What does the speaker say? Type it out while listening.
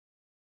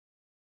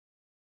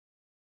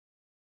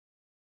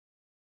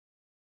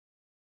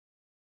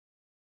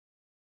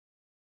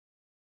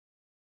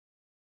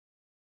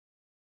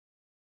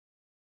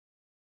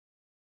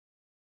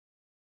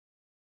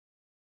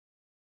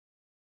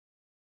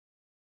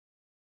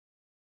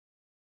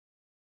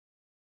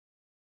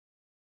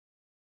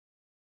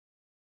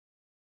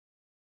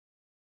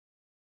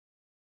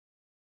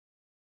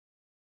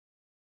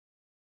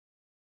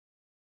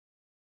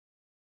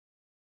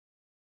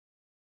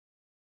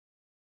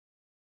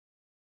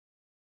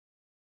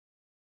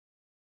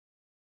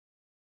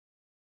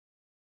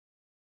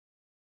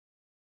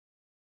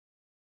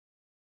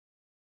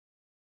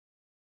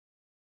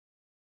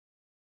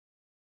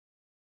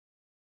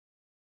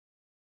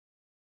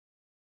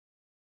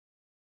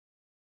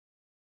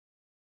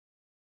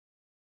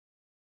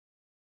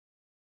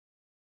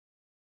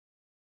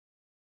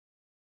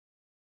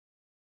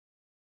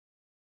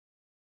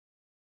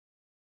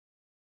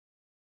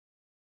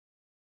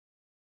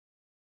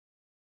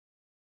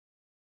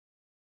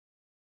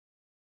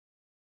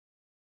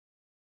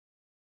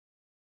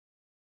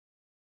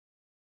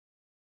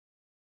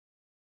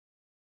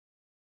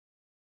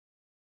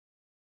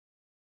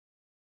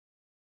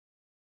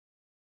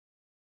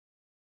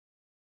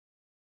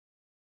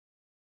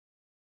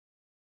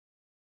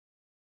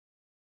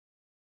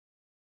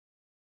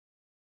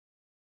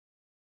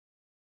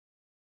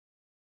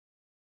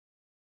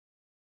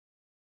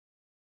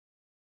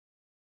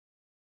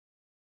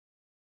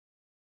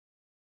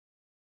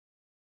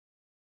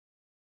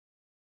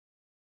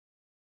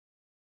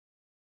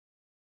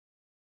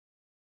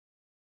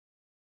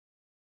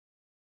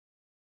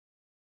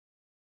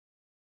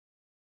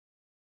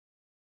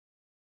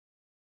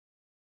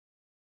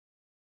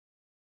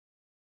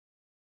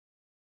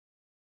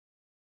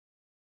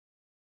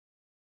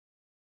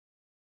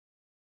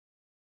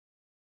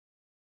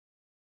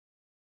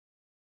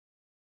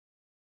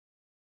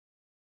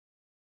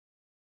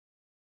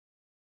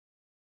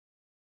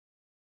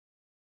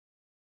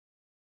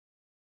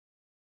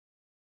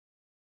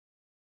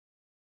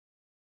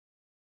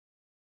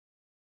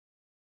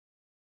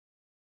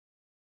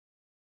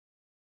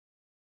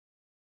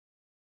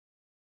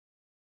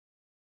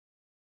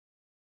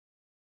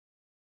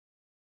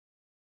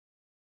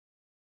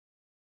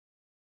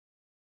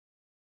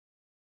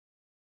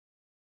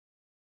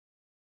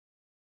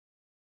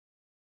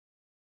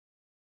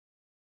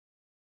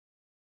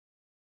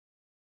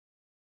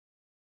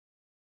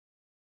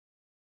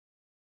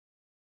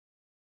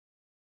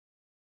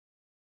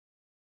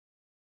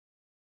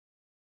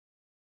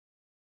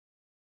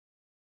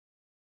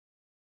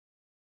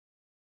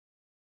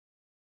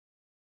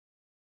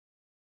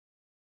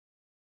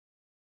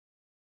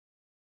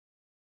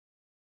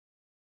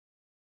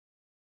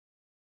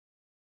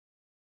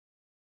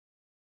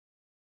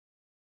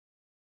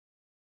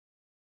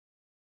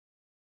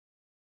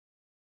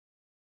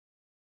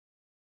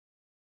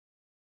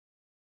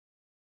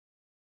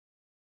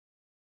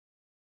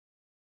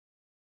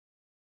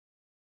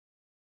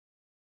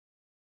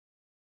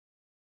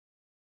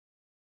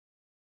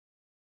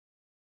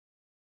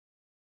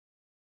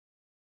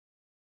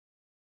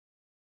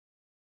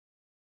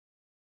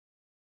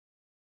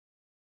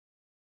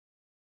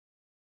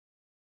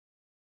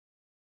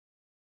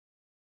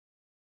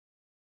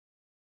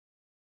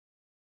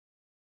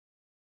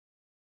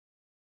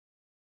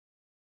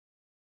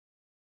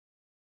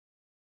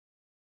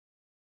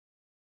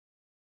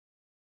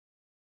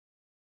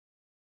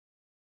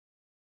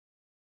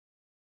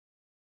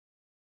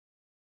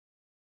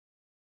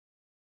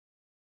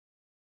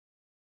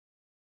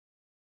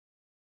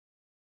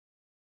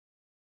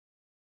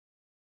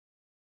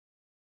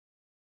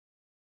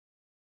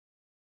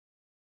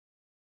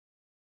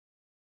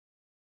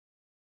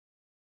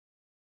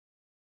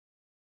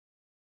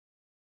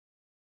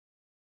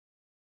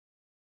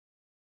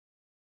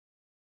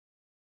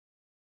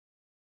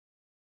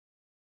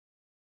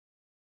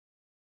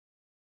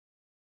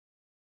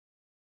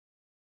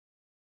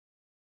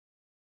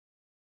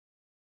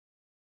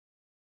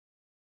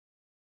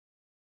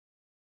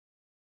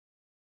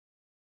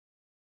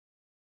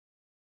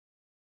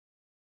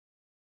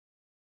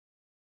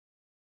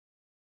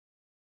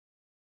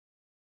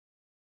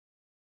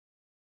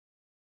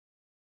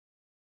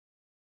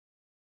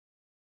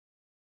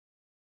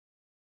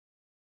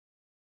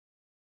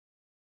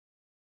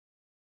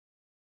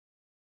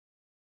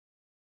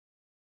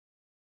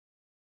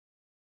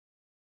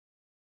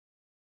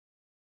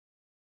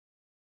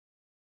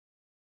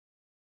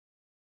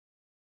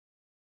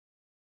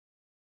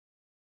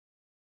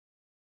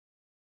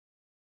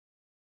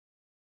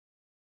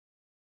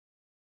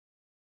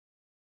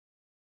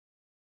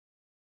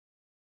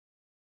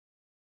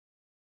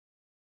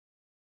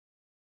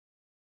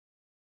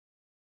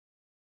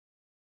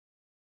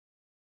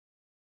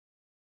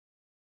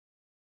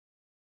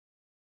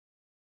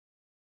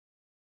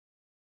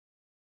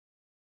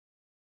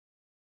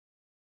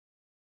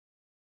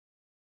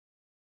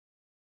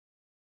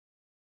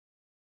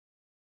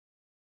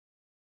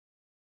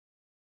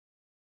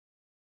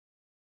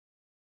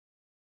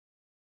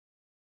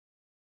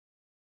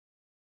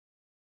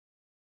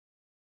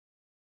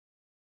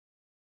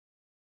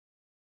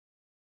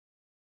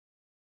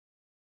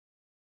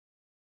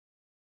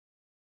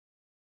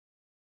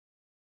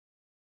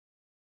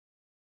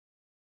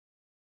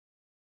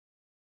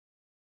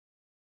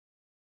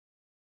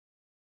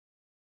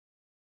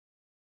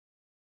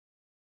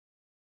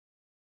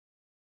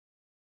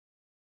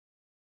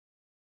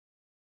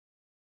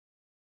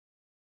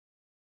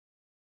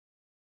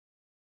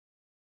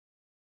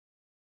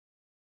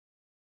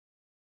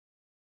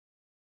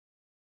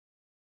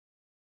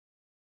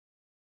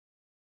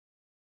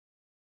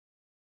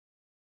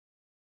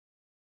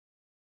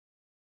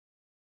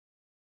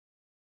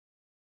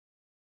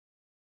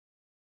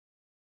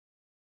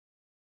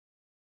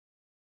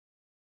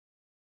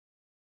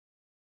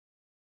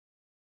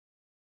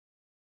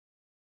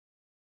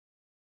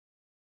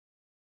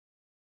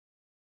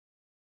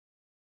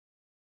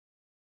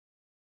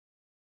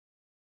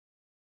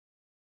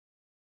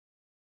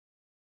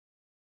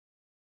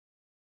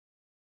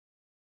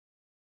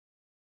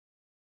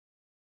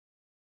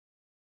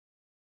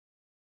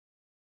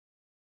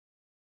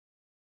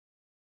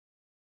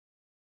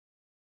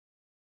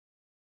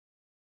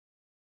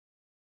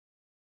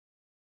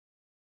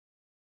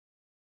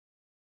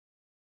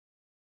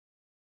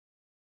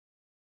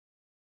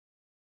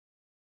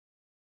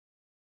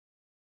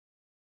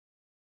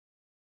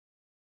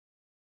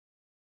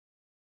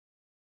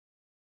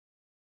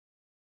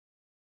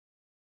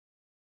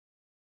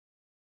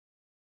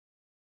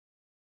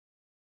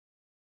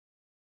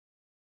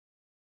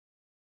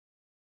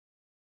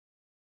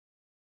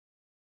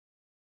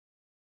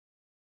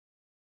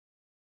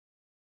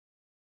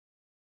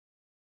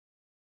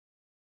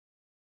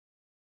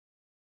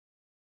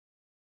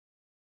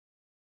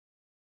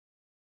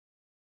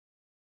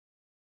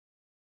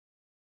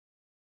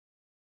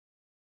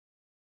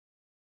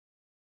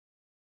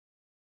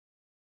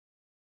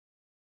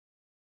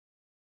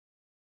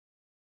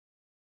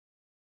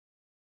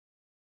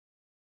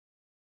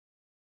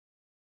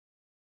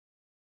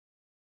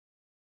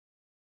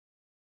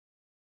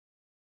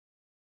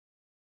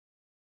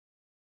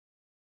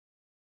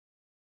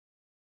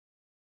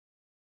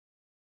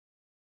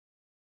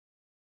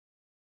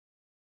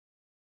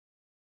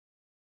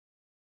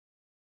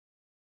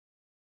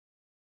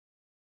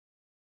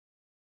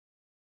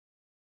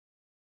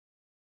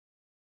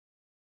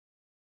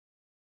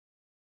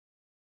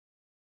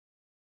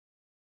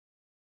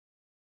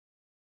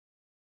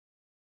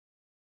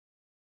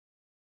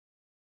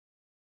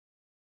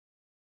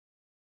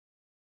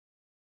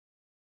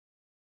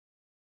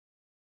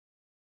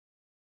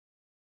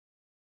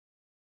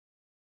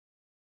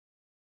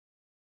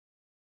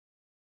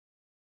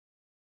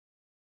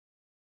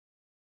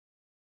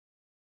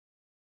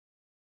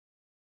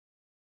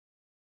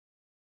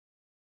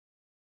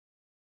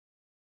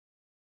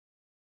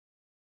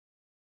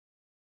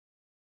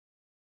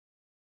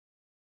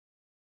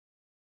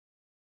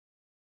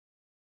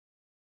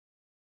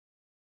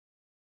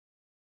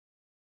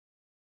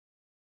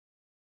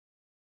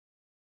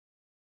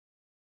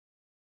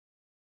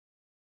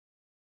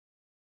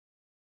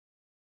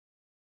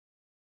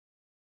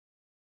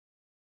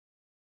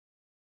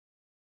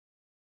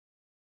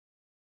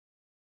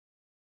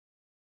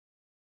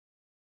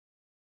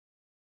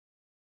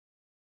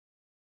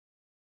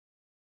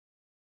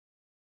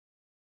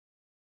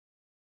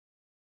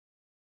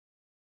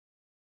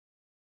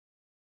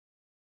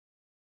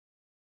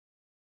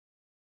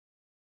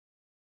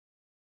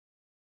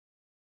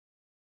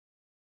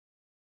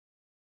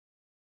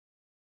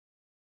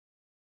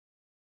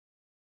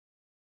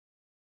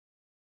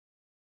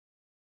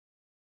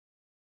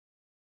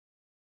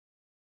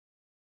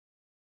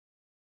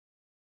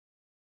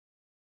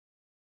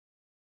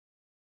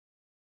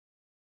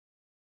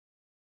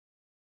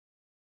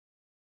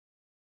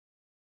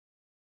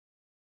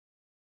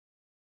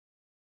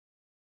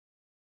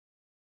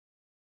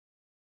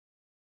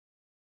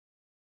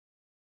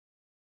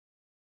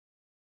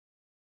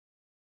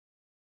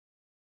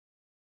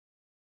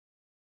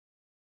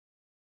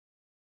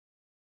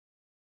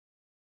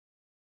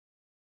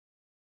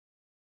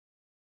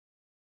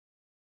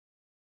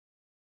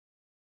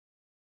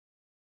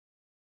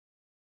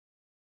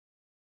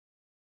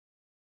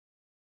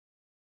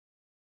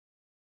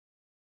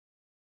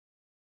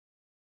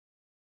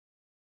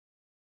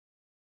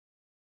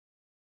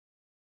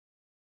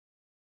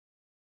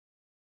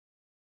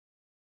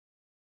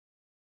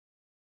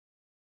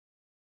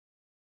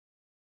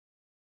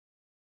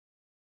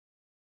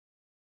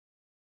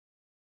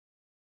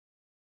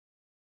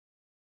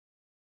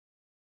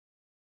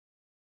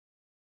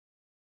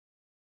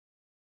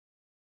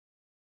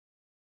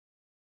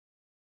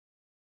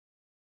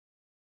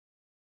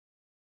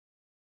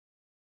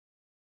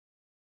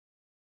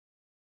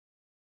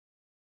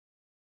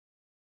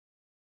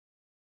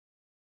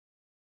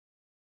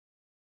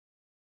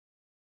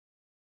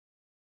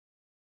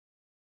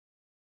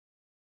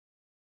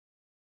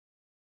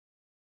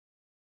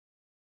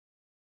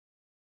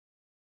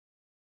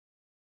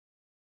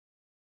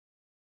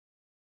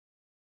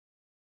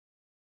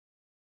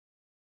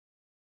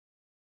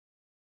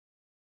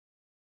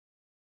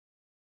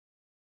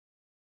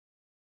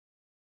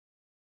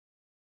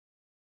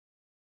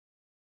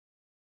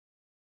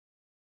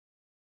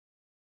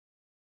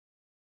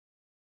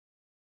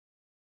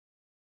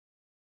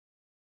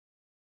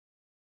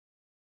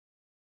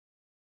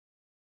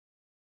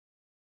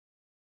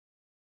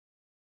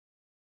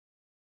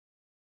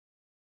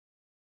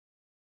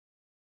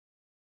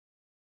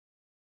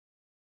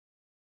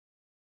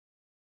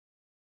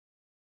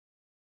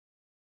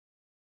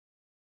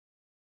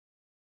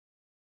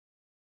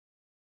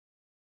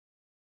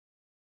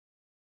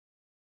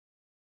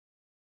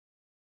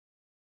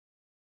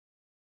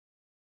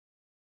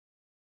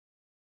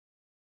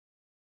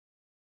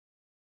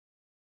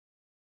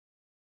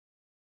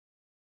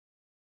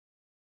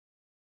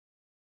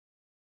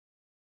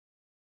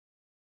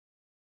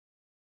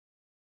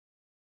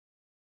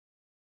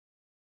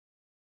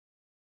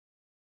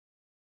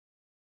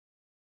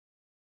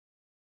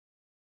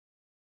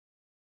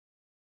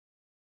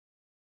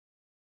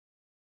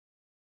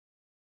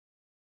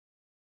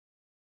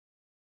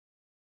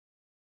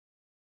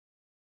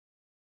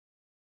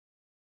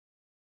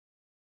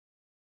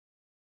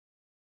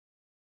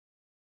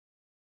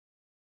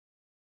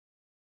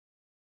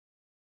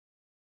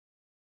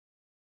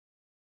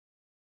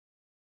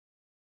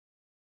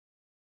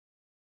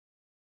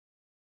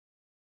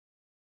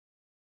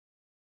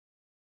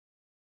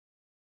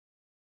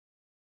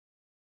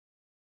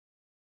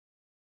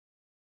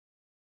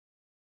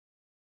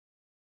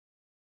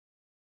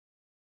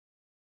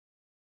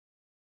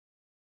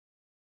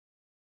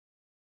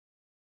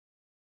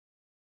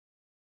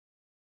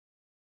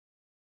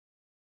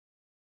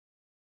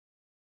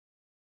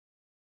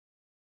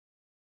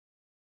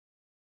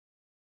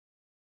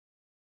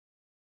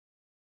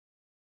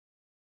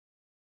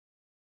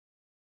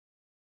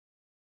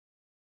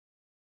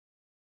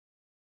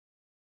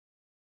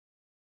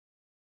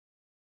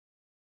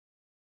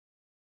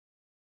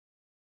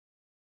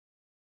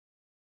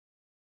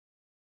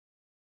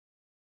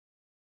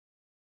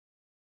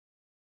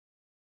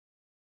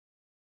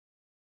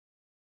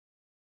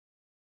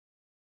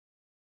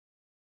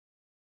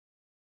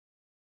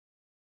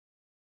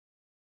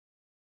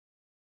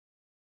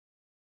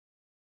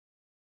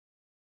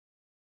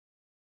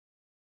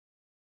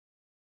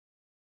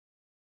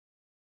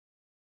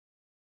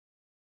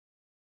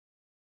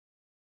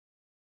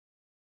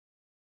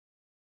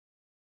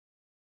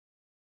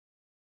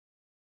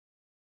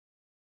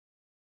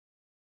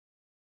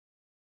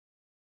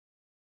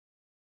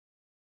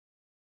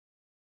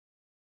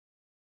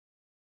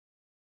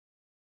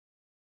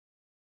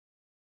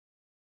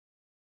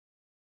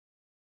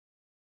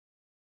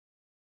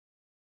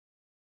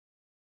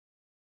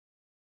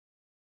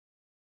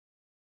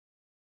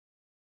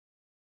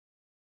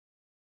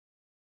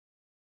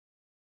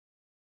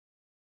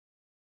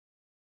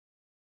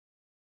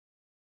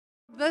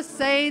the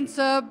saints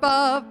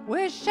above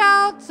with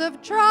shouts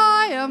of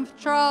triumph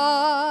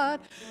trod.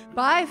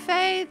 By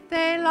faith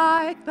they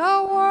like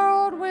the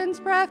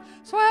whirlwind's breath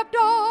swept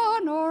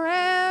on o'er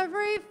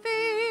every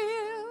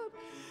field.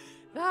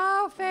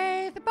 Thou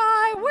faith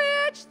by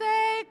which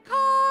they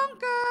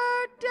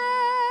conquered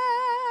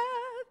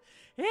death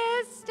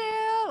is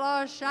still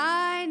our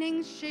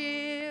shining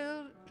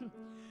shield.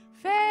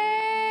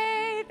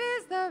 Faith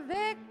is the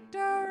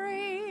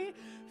victory.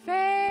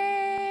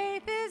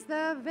 Faith is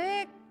the victory.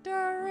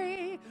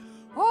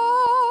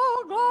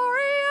 Oh,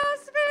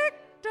 glorious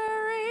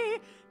victory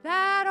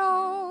that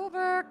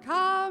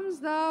overcomes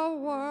the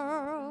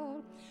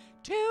world.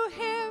 To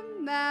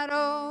him that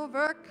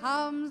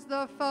overcomes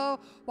the foe,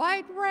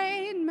 white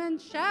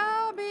raiment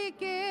shall be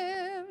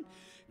given.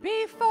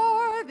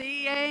 Before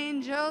the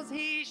angels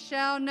he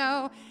shall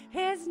know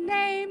his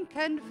name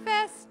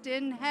confessed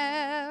in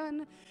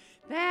heaven.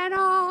 Then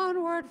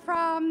onward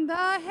from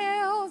the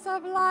hills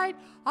of light,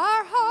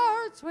 our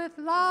hearts with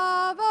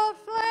love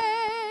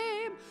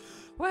aflame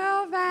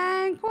will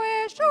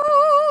vanquish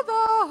all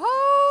the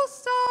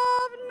host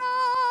of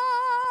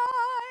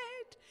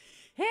night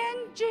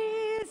in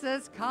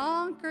Jesus'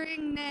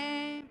 conquering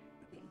name.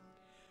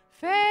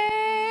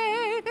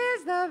 Faith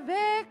is the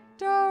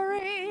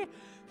victory.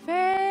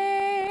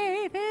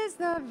 Faith is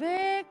the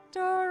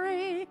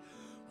victory.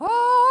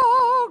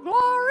 Oh,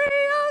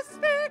 glorious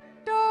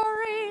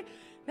victory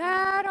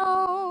that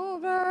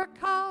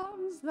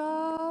overcomes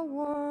the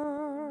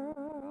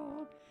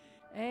world.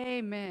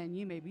 Amen.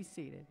 You may be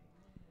seated.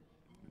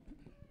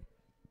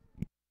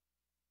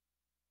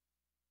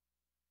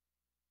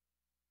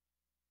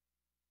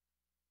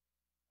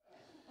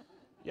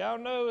 Y'all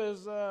know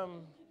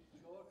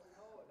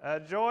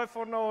as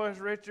joyful noise,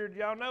 Richard.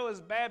 Y'all know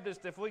as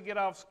Baptists, if we get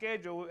off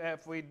schedule,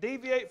 if we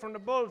deviate from the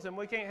bulletin,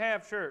 we can't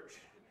have church.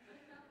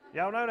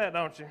 Y'all know that,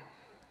 don't you?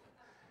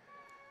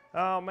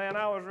 Oh, man,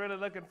 I was really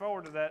looking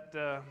forward to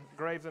that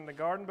Graves in the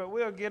Garden, but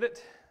we'll get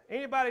it.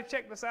 Anybody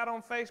check this out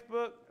on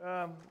Facebook?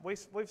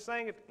 We've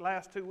sang it the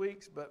last 2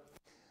 weeks, but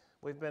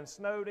we've been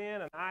snowed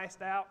in and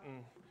iced out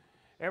and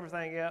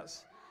everything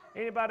else.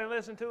 Anybody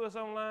listen to us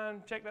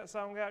online? Check that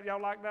song out.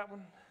 Y'all like that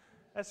one?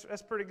 That's a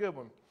pretty good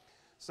one.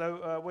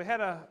 So we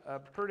had a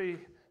pretty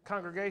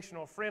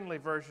congregational friendly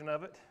version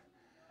of it.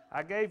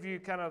 I gave you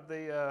kind of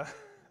the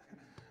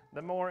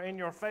the more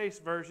in-your-face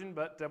version,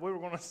 but we were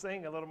going to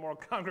sing a little more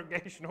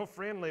congregational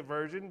friendly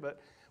version,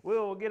 but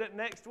we'll get it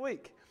next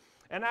week.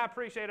 And I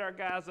appreciate our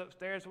guys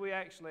upstairs. We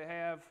actually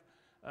have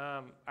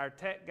our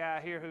tech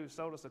guy here who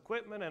sold us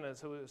equipment and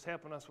who is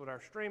helping us with our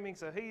streaming.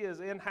 So he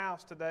is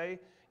in-house today.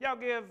 Y'all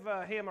give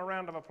him a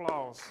round of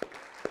applause.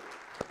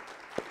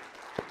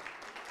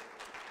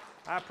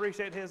 I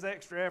appreciate his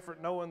extra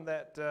effort, knowing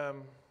that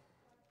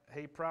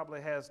he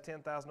probably has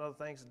 10,000 other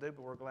things to do,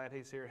 but we're glad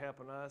he's here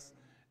helping us.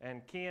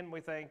 And Ken,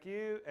 we thank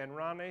you, and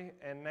Ronnie,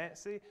 and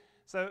Nancy.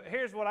 So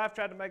here's what I've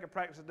tried to make a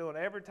practice of doing.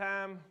 Every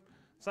time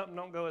something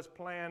don't go as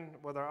planned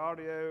with our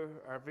audio,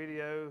 our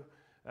video,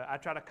 I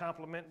try to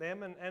compliment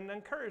them and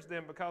encourage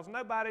them, because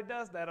nobody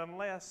does that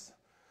unless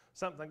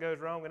something goes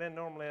wrong. And then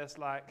normally it's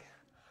like,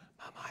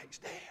 my mic's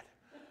dead.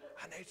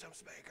 I need some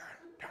speaker.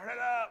 Turn it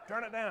up,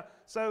 turn it down.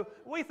 So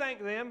we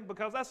thank them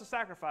because that's a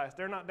sacrifice.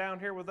 They're not down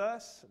here with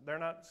us.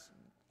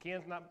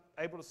 Ken's not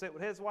able to sit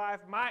with his wife.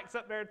 Mike's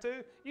up there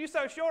too. You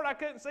so short I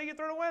couldn't see you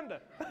through the window.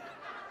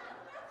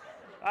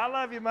 I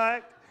love you,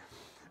 Mike.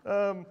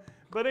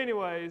 But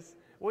anyways,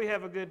 we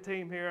have a good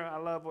team here. I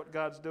love what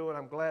God's doing.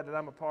 I'm glad that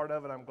I'm a part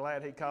of it. I'm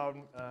glad he called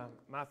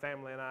my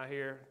family and I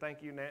here.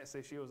 Thank you,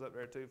 Nancy. She was up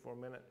there too for a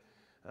minute.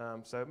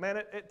 So, man,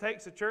 it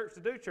takes a church to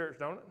do church,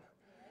 don't it?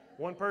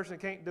 One person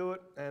can't do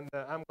it, and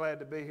I'm glad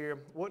to be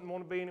here. Wouldn't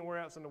want to be anywhere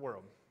else in the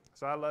world.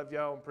 So I love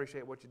y'all and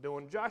appreciate what you're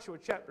doing. Joshua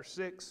chapter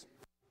 6.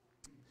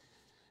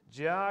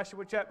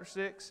 Joshua chapter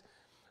 6.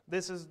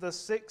 This is the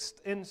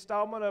 6th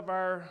installment of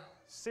our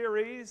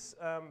series,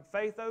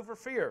 Faith Over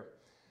Fear.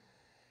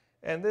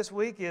 And this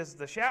week is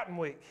the shouting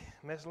week.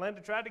 Miss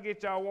Linda tried to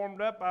get y'all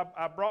warmed up.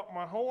 I brought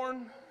my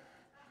horn.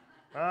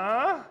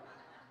 All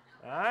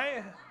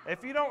right.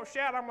 If you don't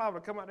shout, I'm liable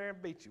to come out there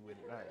and beat you with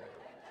it.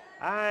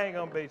 I ain't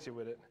going to beat you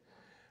with it.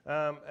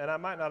 And I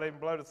might not even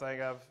blow the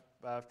thing.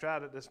 I've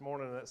tried it this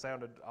morning and it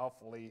sounded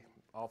awfully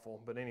awful.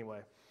 But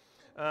anyway.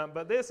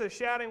 But this is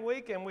shouting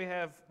week, and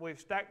we've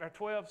stacked our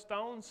 12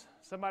 stones.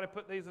 Somebody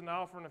put these in the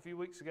offering a few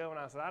weeks ago, and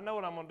I said, I know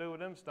what I'm going to do with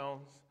them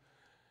stones.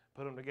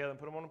 Put them together and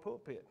put them on the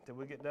pulpit till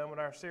we get done with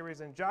our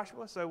series in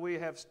Joshua. So we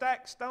have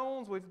stacked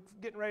stones. We're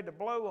getting ready to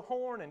blow a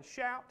horn and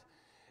shout.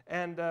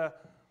 And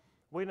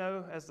we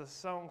know, as the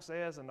song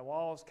says, and the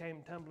walls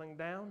came tumbling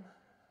down.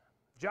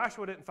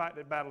 Joshua didn't fight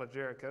the battle of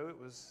Jericho.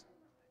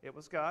 It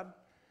was God.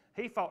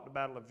 He fought the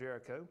battle of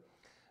Jericho.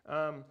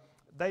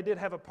 They did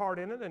have a part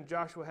in it, and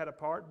Joshua had a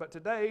part. But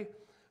today,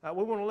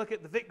 we want to look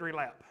at the victory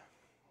lap.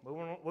 We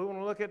want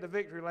to look at the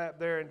victory lap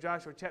there in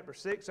Joshua chapter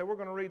 6. So we're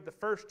going to read the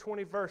first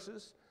 20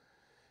 verses.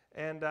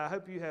 And I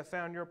hope you have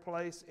found your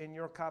place in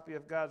your copy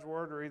of God's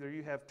Word, or either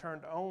you have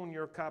turned on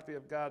your copy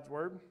of God's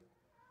Word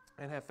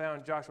and have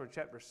found Joshua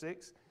chapter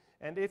 6.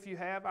 And if you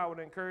have, I would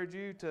encourage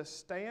you to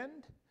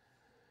stand.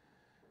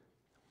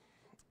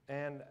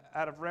 And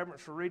out of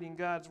reverence for reading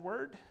God's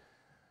Word,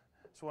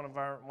 it's one of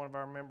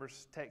our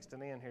members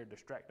texting in here,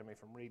 distracting me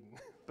from reading.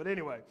 But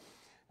anyway,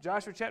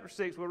 Joshua chapter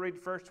 6, we'll read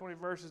the first 20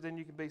 verses, then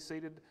you can be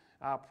seated.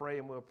 I'll pray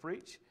and we'll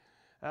preach.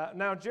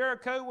 Now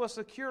Jericho was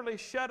securely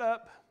shut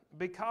up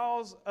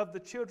because of the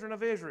children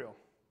of Israel.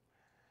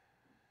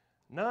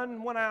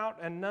 None went out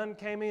and none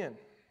came in.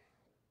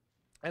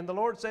 And the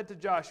Lord said to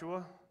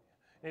Joshua,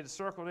 you need to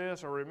circle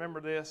this or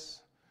remember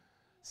this,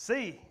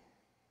 see,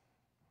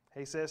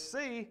 he says,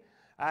 see,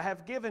 I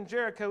have given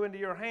Jericho into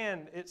your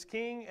hand, its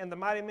king and the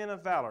mighty men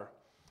of valor.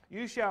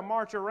 You shall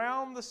march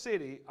around the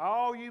city,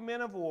 all you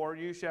men of war,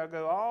 you shall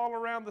go all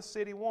around the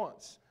city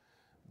once.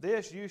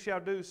 This you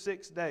shall do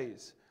 6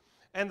 days.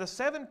 And the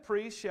 7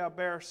 priests shall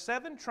bear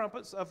 7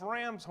 trumpets of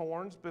ram's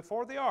horns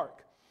before the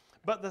ark.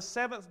 But the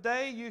 7th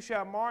day you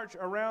shall march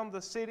around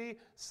the city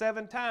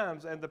 7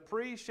 times, and the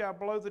priests shall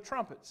blow the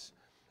trumpets.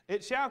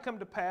 It shall come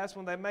to pass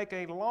when they make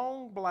a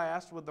long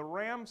blast with the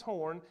ram's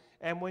horn,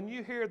 and when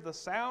you hear the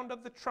sound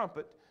of the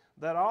trumpet,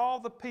 that all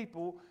the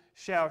people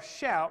shall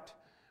shout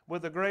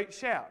with a great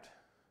shout.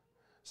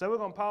 So we're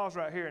going to pause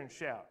right here and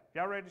shout.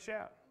 Y'all ready to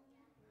shout?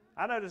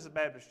 I know this is a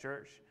Baptist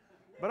church,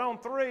 but on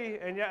 3,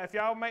 and if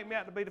y'all make me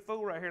out to be the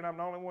fool right here and I'm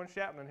the only one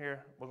shouting in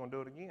here, we're going to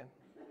do it again.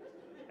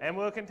 And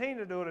we'll continue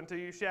to do it until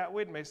you shout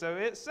with me. So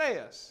it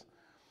says,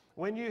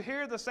 when you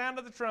hear the sound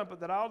of the trumpet,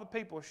 that all the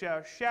people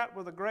shall shout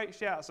with a great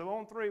shout. So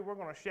on 3, we're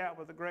going to shout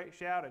with a great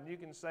shout, and you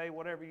can say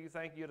whatever you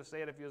think you'd have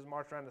said if you was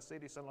marching around the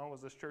city, so long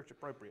as this church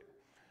appropriate.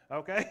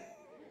 Okay?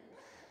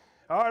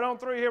 All right, on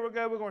 3, here we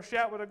go. We're going to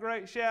shout with a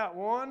great shout.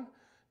 1,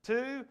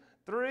 2,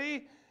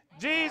 3.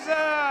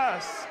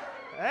 Jesus!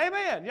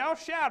 Amen. Y'all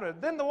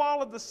shouted. Then the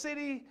wall of the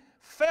city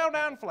fell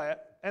down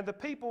flat, and the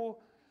people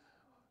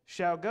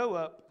shall go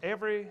up,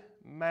 every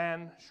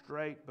man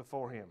straight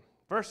before him.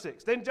 Verse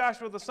 6, then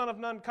Joshua the son of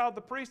Nun called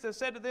the priests and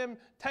said to them,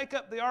 take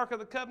up the ark of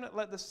the covenant,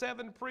 let the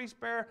 7 priests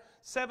bear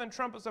 7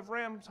 trumpets of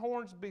ram's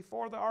horns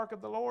before the ark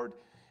of the Lord.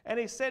 And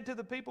he said to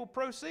the people,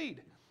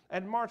 proceed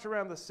and march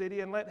around the city,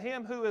 and let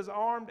him who is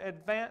armed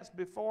advance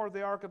before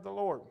the ark of the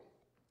Lord.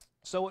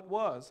 So it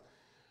was,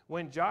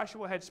 when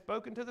Joshua had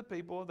spoken to the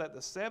people, that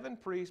the 7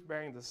 priests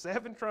bearing the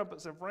 7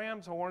 trumpets of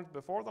ram's horns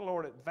before the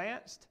Lord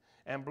advanced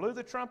and blew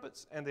the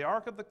trumpets, and the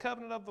ark of the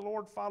covenant of the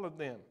Lord followed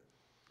them.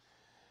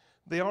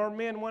 The armed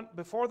men went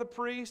before the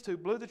priest who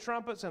blew the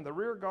trumpets, and the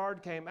rear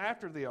guard came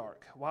after the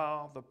ark,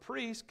 while the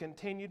priest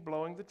continued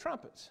blowing the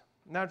trumpets.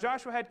 Now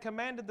Joshua had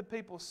commanded the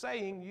people,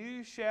 saying,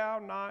 you shall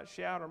not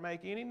shout or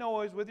make any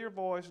noise with your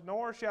voice,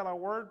 nor shall a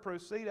word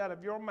proceed out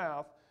of your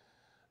mouth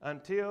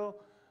until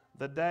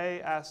the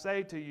day I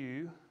say to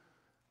you,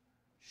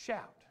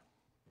 shout.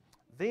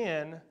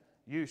 Then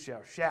you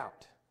shall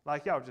shout,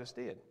 like y'all just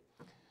did.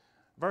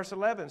 Verse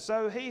 11,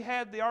 so he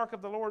had the ark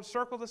of the Lord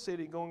circle the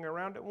city, going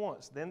around it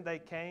once. Then they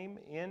came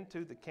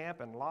into the camp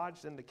and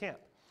lodged in the camp.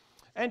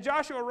 And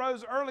Joshua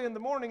rose early in the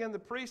morning, and the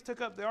priests took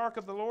up the ark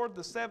of the Lord.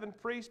 The 7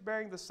 priests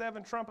bearing the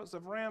 7 trumpets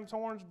of ram's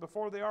horns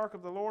before the ark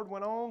of the Lord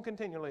went on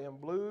continually and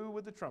blew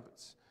with the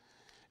trumpets.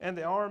 And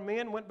the armed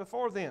men went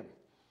before them.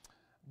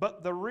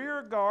 But the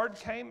rear guard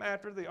came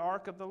after the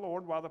ark of the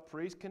Lord, while the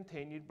priests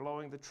continued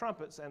blowing the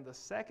trumpets. And the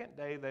 2nd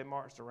day they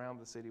marched around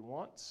the city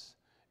once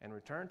and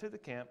returned to the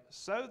camp.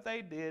 So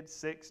they did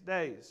 6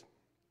 days.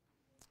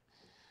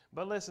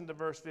 But listen to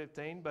verse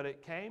 15. But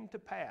it came to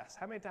pass.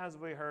 How many times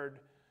have we heard,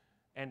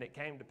 and it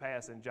came to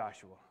pass in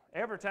Joshua?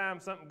 Every time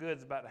something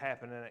good's about to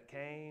happen, and it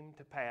came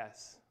to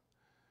pass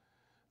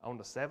on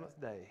the 7th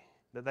day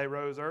that they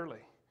rose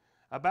early.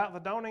 About the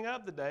dawning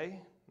of the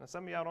day, now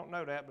some of y'all don't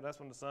know that, but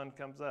that's when the sun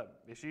comes up.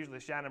 It's usually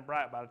shining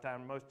bright by the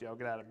time most of y'all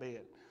get out of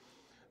bed.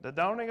 The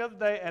dawning of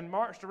the day, and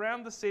marched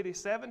around the city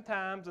 7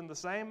 times in the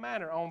same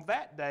manner. On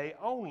that day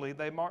only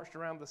they marched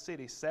around the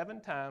city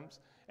 7 times,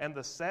 and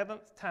the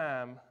 7th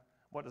time,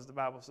 what does the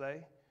Bible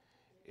say?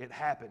 It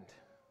happened.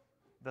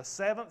 The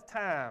 7th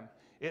time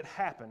it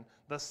happened.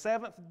 The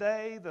 7th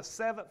day, the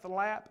 7th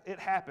lap, it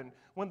happened.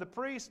 When the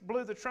priests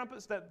blew the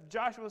trumpets, that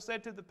Joshua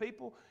said to the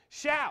people,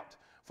 shout,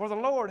 for the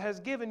Lord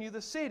has given you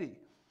the city.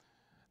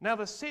 Now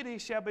the city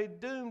shall be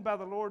doomed by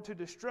the Lord to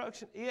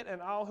destruction, it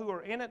and all who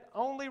are in it.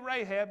 Only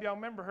Rahab, y'all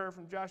remember her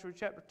from Joshua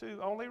chapter 2,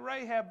 only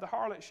Rahab the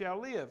harlot shall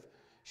live,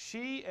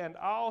 she and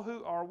all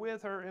who are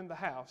with her in the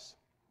house,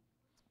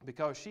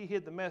 because she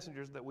hid the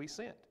messengers that we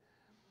sent.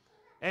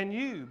 And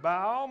you,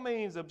 by all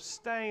means,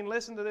 abstain.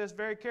 Listen to this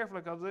very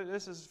carefully, because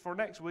this is for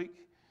next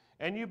week.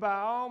 And you, by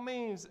all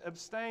means,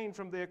 abstain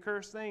from the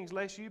accursed things,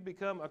 lest you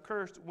become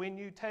accursed when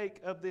you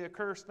take of the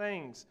accursed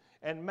things,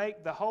 and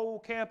make the whole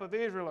camp of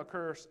Israel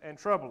accursed and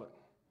trouble it.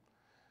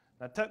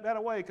 Now tuck that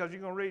away, because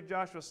you're going to read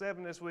Joshua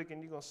 7 this week,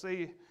 and you're going to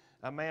see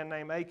a man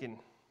named Achan. And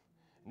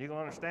you're going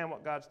to understand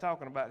what God's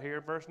talking about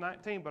here. Verse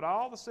 19, but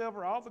all the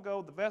silver, all the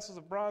gold, the vessels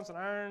of bronze and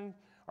iron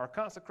are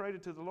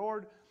consecrated to the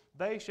Lord.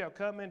 They shall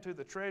come into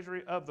the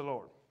treasury of the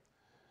Lord.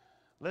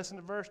 Listen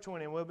to verse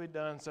 20 and we'll be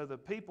done. So the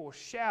people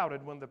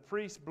shouted when the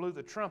priest blew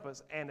the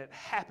trumpets, and it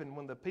happened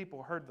when the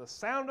people heard the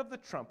sound of the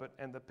trumpet,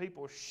 and the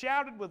people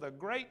shouted with a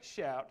great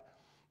shout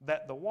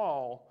that the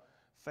wall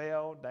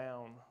fell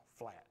down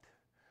flat.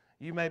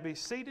 You may be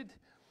seated,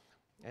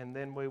 and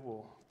then we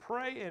will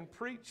pray and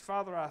preach.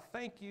 Father, I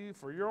thank you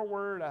for your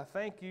word. I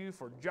thank you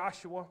for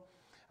Joshua.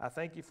 I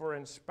thank you for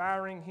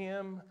inspiring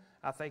him.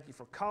 I thank you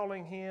for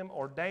calling him,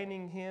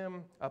 ordaining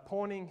him,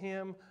 appointing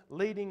him,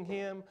 leading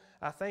him.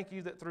 I thank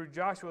you that through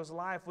Joshua's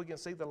life we can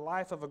see the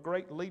life of a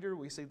great leader.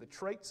 We see the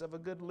traits of a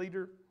good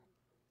leader.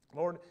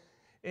 Lord,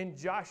 in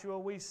Joshua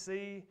we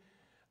see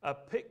a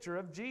picture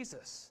of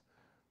Jesus.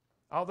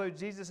 Although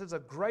Jesus is a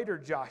greater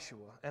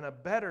Joshua and a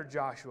better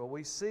Joshua,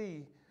 we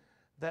see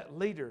that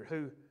leader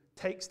who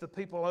takes the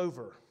people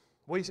over.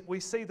 We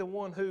see the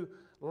one who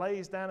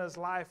lays down his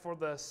life for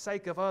the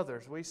sake of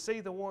others. We see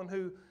the one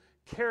who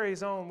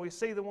carries on. We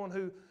see the one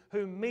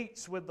who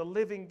meets with the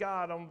living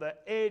God on the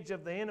edge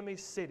of the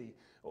enemy's city.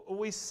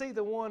 We see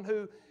the one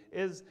who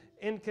is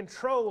in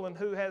control and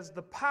who has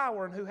the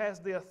power and who has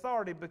the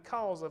authority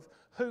because of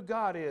who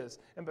God is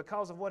and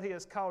because of what he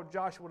has called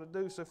Joshua to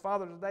do. So,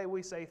 Father, today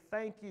we say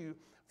thank you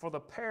for the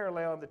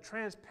parallel and the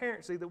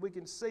transparency that we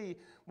can see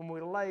when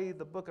we lay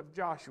the book of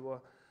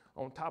Joshua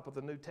on top of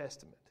the New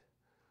Testament.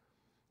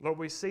 Lord,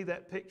 we see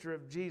that picture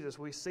of Jesus.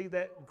 We see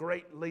that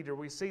great leader.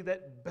 We see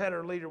that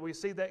better leader. We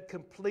see that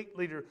complete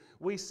leader.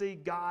 We see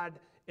God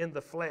in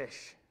the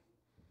flesh.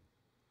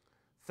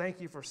 Thank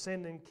you for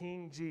sending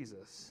King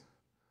Jesus,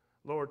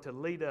 Lord, to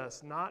lead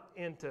us not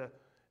into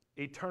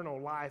eternal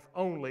life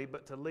only,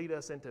 but to lead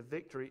us into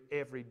victory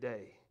every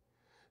day.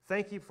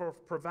 Thank you for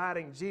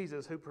providing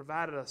Jesus, who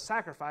provided a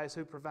sacrifice,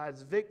 who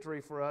provides victory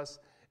for us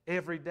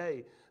every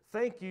day.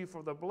 Thank you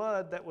for the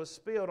blood that was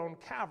spilled on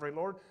Calvary,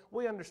 Lord.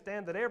 We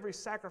understand that every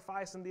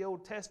sacrifice in the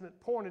Old Testament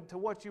pointed to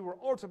what you were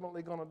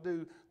ultimately going to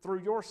do through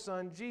your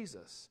Son,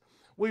 Jesus.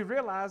 We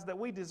realize that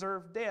we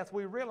deserve death.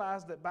 We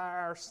realize that by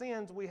our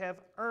sins we have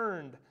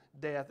earned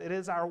death. It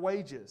is our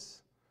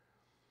wages.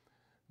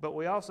 But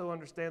we also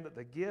understand that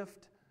the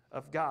gift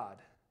of God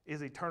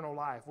is eternal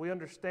life. We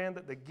understand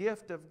that the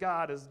gift of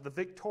God is the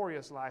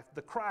victorious life,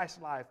 the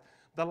Christ life,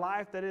 the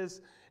life that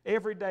is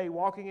every day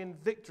walking in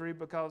victory,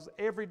 because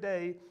every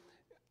day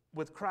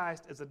with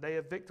Christ is a day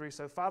of victory.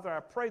 So, Father, I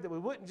pray that we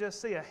wouldn't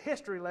just see a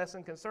history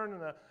lesson concerning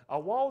a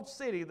walled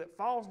city that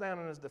falls down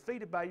and is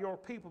defeated by your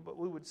people, but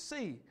we would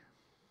see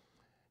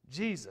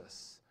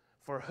Jesus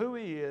for who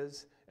he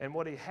is and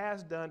what he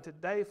has done.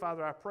 Today,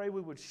 Father, I pray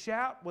we would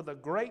shout with a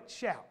great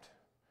shout.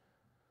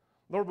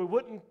 Lord, we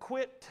wouldn't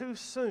quit too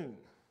soon.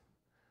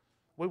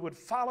 We would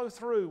follow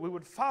through. We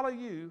would follow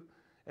you.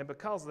 And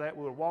because of that,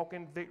 we will walk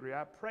in victory.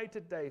 I pray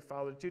today,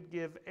 Father, that you'd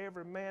give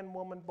every man,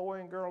 woman, boy,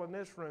 and girl in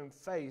this room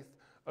faith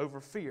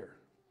over fear.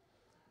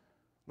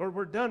 Lord,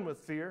 we're done with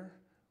fear.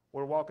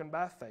 We're walking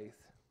by faith,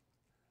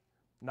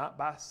 not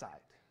by sight.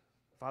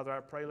 Father,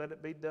 I pray let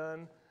it be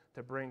done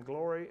to bring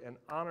glory and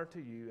honor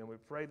to you. And we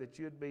pray that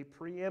you'd be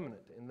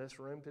preeminent in this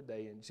room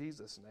today. In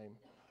Jesus' name,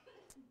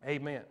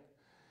 amen.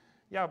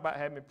 Y'all about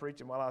had me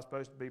preaching while I was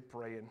supposed to be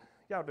praying.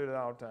 Y'all do that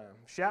all the time.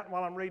 Shouting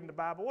while I'm reading the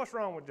Bible. What's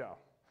wrong with y'all?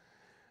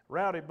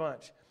 Rowdy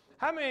bunch.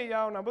 How many of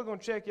y'all, now we're going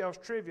to check y'all's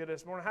trivia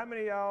this morning. How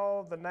many of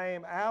y'all, the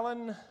name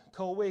Alan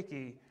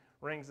Kulwicki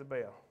rings a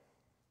bell?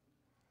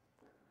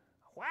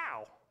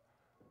 Wow.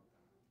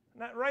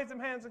 Now, raise them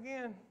hands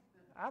again.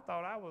 I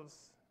thought I was,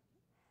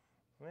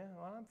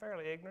 well, I'm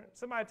fairly ignorant.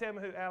 Somebody tell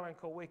me who Alan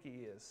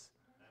Kulwicki is.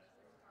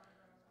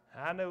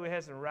 I knew we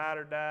had some ride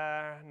or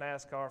die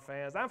NASCAR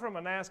fans. I'm from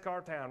a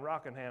NASCAR town,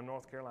 Rockingham,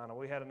 North Carolina.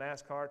 We had a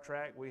NASCAR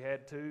track. We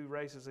had 2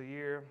 races a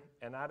year,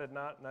 and I did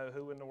not know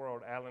who in the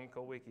world Alan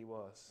Kulwicki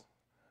was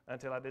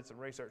until I did some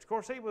research. Of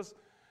course, he was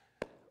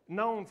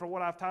known for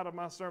what I've titled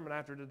my sermon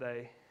after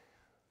today,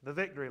 the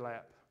victory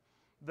lap.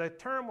 The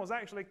term was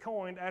actually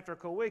coined after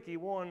Kulwicki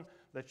won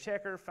the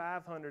Checker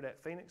 500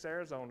 at Phoenix,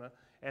 Arizona,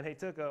 and he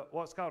took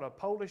what's called a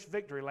Polish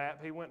victory lap.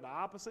 He went the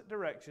opposite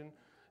direction.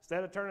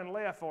 Instead of turning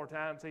left 4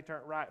 times, he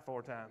turned right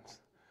 4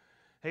 times.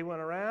 He went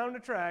around the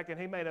track and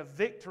he made a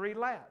victory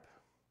lap.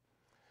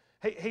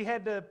 He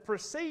had to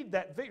precede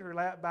that victory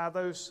lap by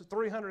those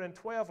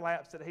 312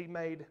 laps that he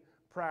made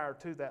prior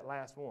to that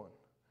last one.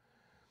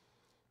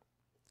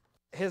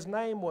 His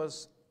name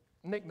was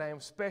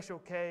nicknamed Special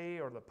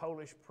K, or the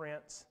Polish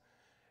Prince.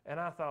 And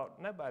I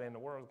thought, nobody in the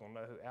world is going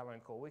to know who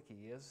Alan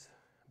Kulwicki is.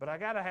 But I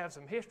got to have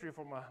some history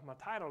for my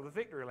title, the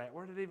victory lap.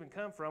 Where did it even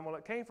come from? Well,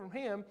 it came from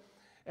him.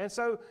 And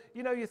so,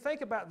 you know, you think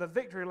about the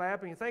victory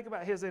lap and you think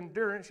about his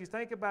endurance, you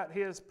think about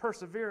his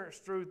perseverance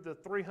through the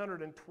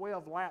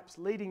 312 laps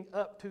leading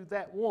up to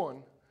that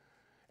one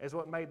is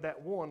what made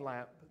that one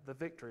lap the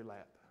victory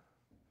lap.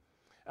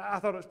 I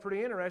thought it was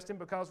pretty interesting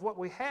because what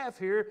we have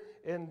here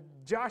in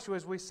Joshua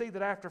is we see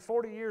that after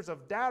 40 years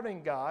of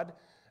doubting God,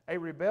 a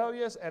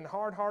rebellious and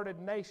hard-hearted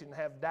nation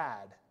have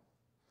died.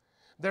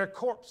 Their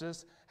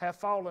corpses have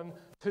fallen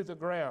to the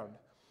ground.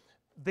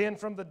 then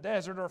from the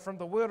desert or from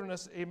the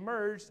wilderness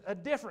emerged a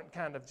different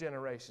kind of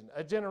generation,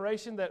 a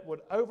generation that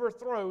would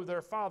overthrow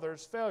their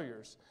father's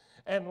failures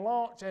and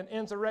launch an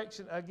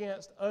insurrection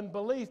against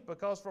unbelief,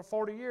 because for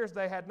 40 years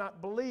they had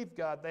not believed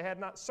God. They had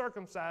not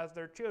circumcised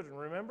their children,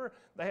 remember?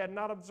 They had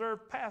not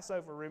observed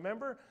Passover,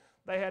 remember?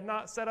 They had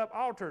not set up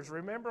altars,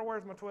 remember?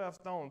 Where's my 12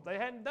 stones? They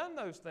hadn't done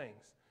those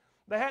things.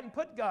 They hadn't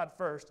put God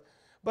first.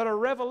 But a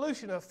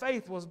revolution of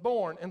faith was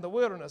born in the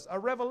wilderness. A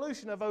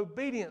revolution of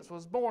obedience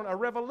was born. A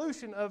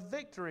revolution of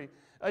victory.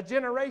 A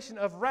generation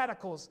of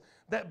radicals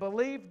that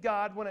believed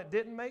God when it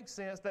didn't make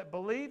sense, that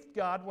believed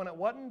God when it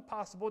wasn't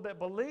possible, that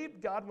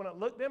believed God when it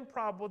looked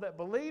improbable, that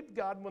believed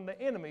God when the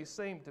enemy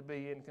seemed to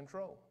be in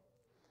control.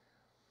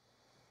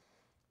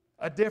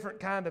 A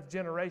different kind of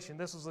generation.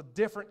 This was a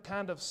different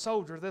kind of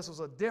soldier. This was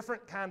a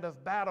different kind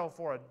of battle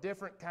for a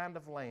different kind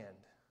of land.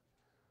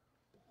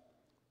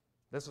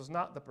 This was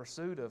not the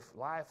pursuit of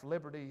life,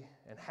 liberty,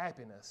 and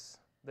happiness.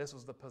 This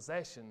was the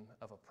possession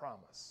of a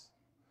promise.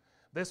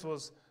 This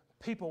was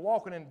people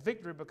walking in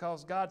victory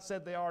because God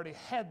said they already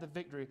had the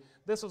victory.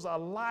 This was a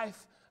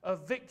life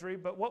of victory,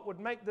 but what would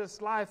make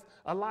this life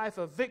a life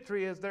of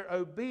victory is their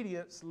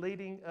obedience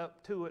leading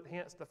up to it,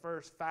 hence the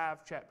first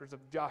 5 chapters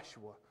of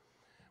Joshua,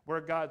 where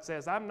God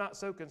says, I'm not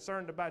so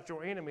concerned about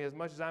your enemy as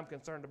much as I'm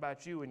concerned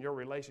about you and your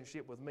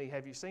relationship with me.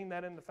 Have you seen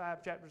that in the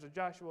 5 chapters of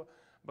Joshua?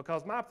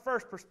 Because my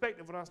first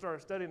perspective when I started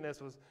studying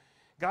this was,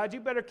 God, you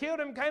better kill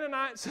them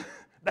Canaanites.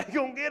 They're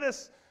going to get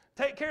us.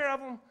 Take care of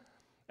them.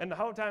 And the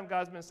whole time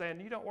God's been saying,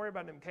 you don't worry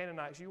about them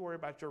Canaanites. You worry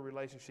about your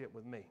relationship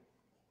with me.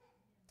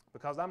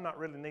 Because I'm not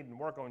really needing to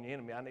work on your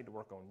enemy. I need to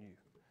work on you.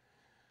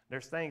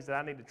 There's things that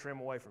I need to trim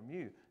away from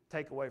you,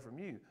 take away from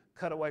you,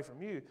 cut away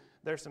from you.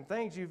 There's some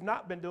things you've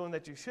not been doing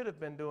that you should have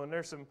been doing.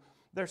 There's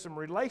some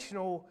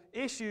relational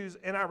issues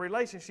in our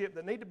relationship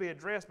that need to be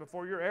addressed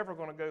before you're ever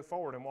going to go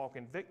forward and walk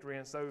in victory.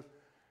 And so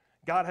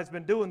God has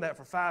been doing that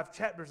for 5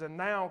 chapters, and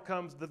now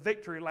comes the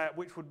victory lap,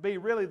 which would be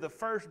really the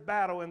first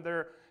battle in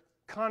their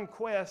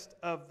conquest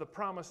of the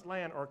promised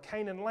land or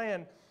Canaan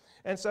land.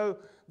 And so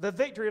the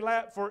victory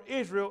lap for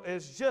Israel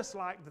is just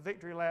like the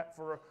victory lap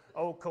for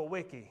old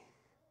Kowicki.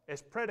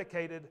 It's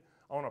predicated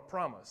on a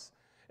promise.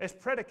 It's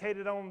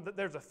predicated on that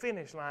there's a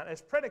finish line.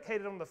 It's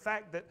predicated on the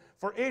fact that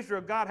for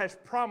Israel, God has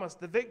promised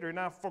the victory.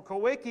 Now for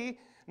Kowicki,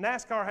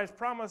 NASCAR has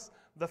promised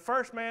the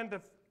first man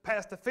to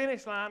pass the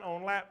finish line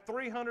on lap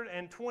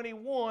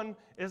 321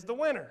 is the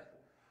winner.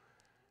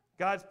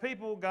 God's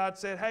people, God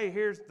said, hey,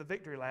 here's the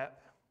victory lap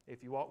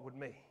if you walk with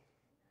me.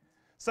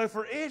 So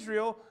for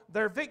Israel,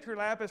 their victory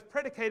lap is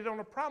predicated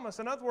on a promise.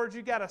 In other words,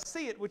 you got to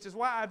see it, which is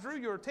why I drew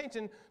your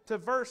attention to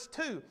verse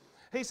 2.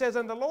 He says,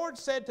 and the Lord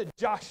said to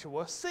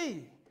Joshua,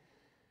 see,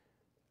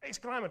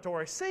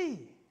 exclamatory,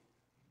 see.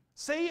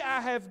 See, I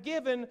have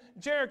given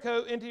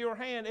Jericho into your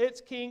hand,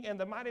 its king and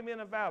the mighty men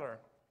of valor.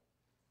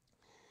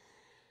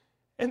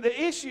 And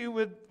the issue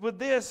with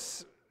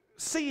this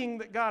seeing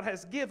that God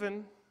has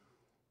given,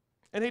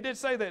 and he did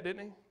say that,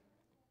 didn't he?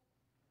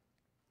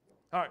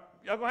 All right,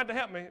 y'all going to have to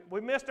help me. We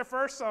missed our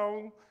first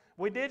song.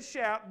 We did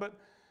shout, but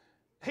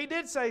he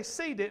did say,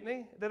 see, didn't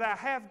he? That I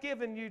have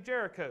given you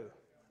Jericho.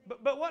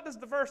 But what does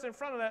the verse in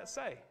front of that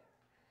say?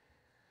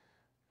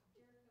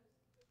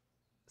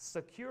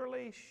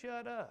 Securely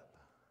shut up.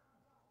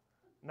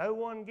 No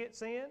one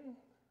gets in.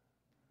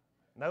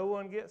 No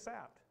one gets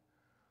out.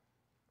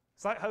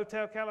 It's like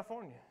Hotel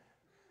California.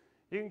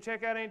 You can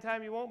check out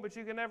anytime you want, but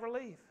you can never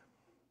leave.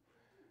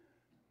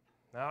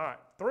 All right,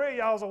 3 of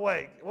y'all's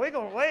awake. We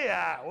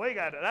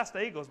got it. That's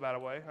the Eagles, by the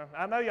way.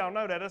 I know y'all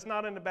know that. It's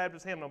not in the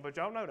Baptist hymnal, but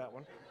y'all know that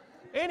one.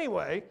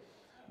 Anyway,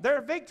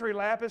 their victory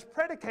lap is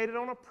predicated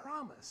on a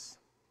promise.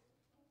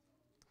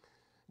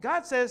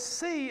 God says,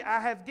 see, I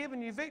have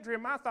given you victory.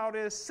 And my thought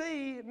is,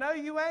 see, no,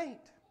 you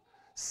ain't.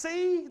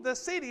 See, the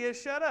city is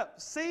shut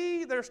up.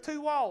 See, there's 2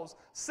 walls.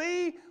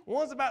 See,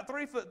 one's about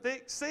 3 foot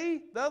thick.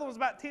 See, the other one's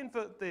about 10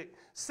 foot thick.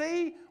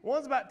 See,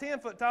 one's about 10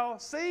 foot tall.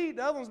 See,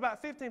 the other one's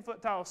about 15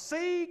 foot tall.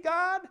 See,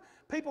 God,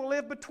 people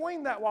live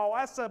between that wall.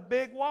 That's a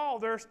big wall.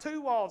 There's 2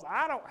 walls.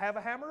 I don't have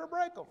a hammer to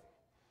break them.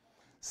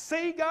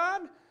 See,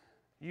 God,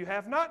 you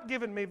have not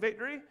given me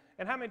victory.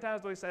 And how many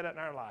times do we say that in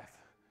our life?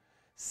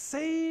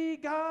 See,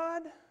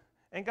 God.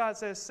 And God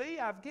says, see,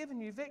 I've given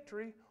you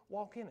victory.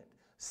 Walk in it.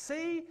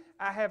 See,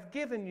 I have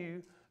given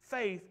you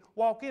faith.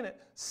 Walk in it.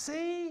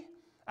 See,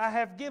 I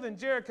have given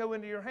Jericho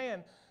into your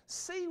hand.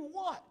 See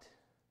what?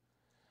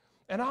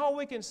 And all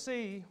we can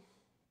see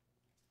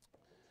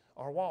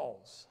are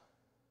walls.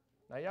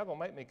 Now, y'all going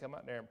to make me come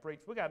out there and preach.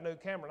 We got a new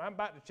camera, and I'm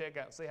about to check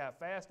out and see how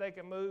fast they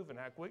can move and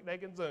how quick they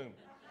can zoom.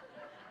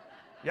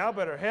 Y'all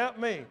better help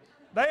me.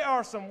 They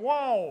are some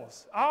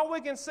walls. All we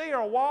can see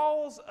are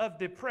walls of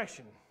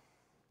depression.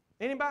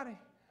 Anybody?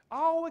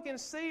 All we can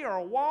see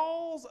are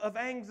walls of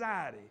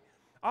anxiety.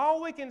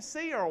 All we can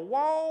see are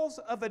walls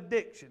of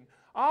addiction.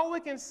 All we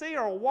can see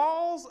are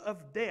walls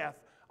of death.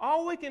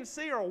 All we can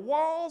see are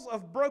walls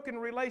of broken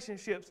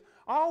relationships.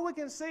 All we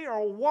can see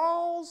are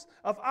walls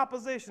of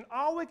opposition.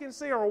 All we can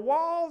see are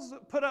walls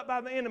put up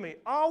by the enemy.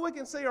 All we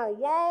can see are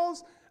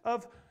walls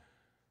of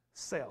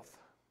self.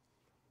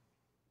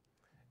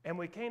 And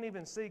we can't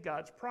even see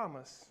God's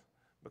promise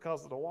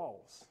because of the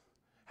walls.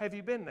 Have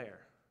you been there?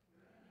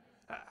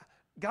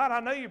 God, I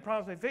know you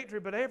promised me victory,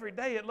 but every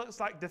day it looks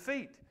like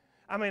defeat.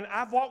 I mean,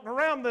 I've walked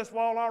around this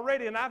wall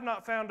already, and I've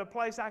not found a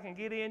place I can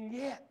get in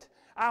yet.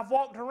 I've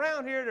walked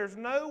around here. There's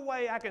no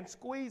way I can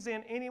squeeze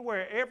in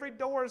anywhere. Every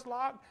door is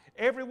locked.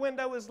 Every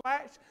window is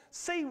latched.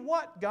 See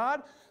what,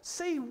 God?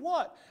 See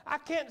what? I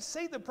can't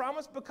see the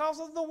promise because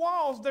of the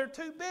walls. They're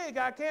too big.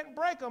 I can't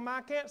break them.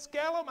 I can't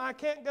scale them. I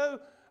can't go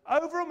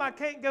over them. I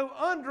can't go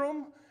under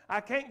them. I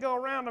can't go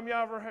around them.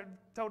 Y'all ever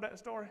told that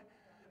story?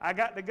 I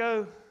got to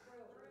go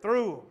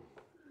through them.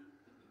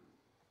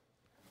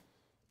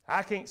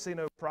 I can't see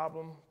no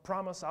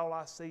promise. All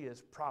I see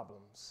is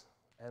problems,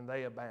 and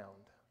they abound.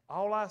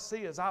 All I see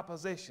is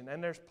opposition,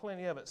 and there's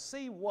plenty of it.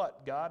 See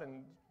what, God?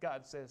 And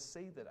God says,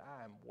 see that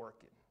I am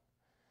working.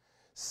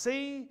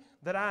 See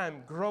that I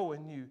am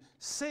growing you.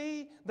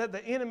 See that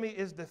the enemy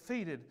is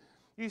defeated.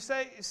 You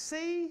say,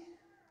 see,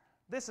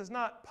 this is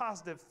not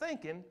positive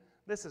thinking.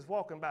 This is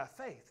walking by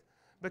faith.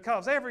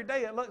 Because every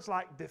day it looks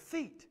like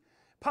defeat.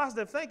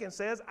 Positive thinking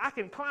says, I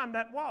can climb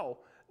that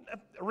wall.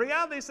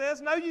 Reality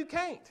says, no, you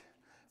can't.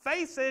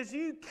 Faith says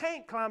you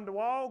can't climb the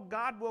wall.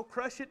 God will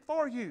crush it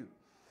for you.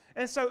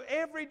 And so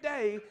every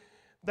day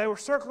they were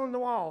circling the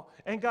wall,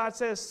 and God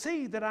says,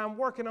 see that I'm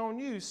working on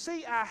you.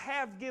 See, I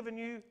have given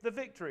you the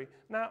victory.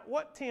 Now,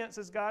 what tense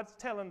is God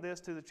telling this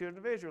to the children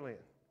of Israel in?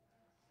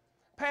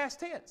 Past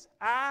tense.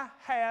 I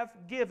have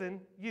given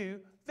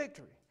you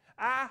victory.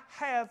 I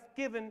have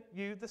given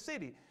you the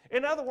city.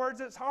 In other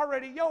words, it's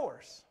already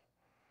yours.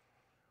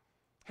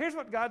 Here's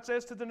what God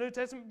says to the New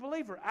Testament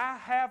believer. I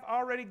have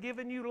already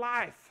given you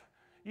life.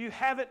 You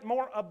have it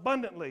more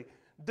abundantly.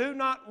 Do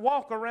not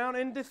walk around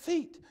in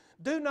defeat.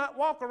 Do not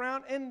walk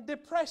around in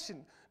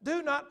depression.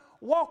 Do not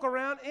walk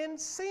around in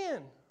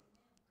sin.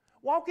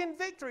 Walk in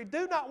victory.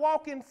 Do not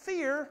walk in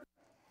fear.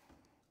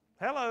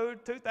 Hello,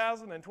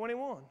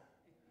 2021.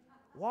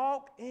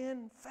 Walk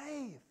in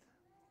faith.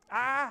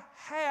 I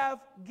have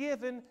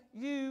given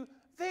you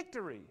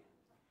victory.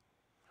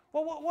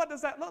 Well, what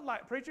does that look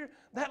like, preacher?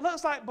 That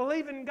looks like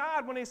believing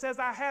God when he says,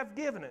 I have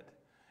given it.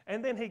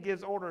 And then he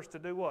gives orders to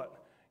do what?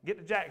 Get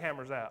the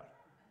jackhammers out.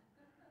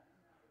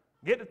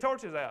 Get the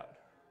torches out.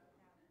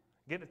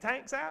 Get the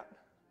tanks out.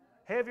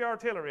 Heavy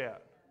artillery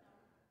out.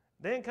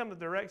 Then come the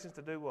directions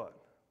to do what?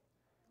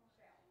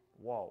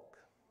 Walk.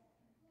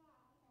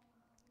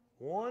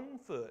 One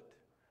foot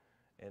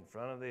in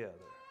front of the other.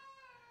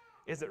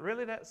 Is it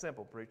really that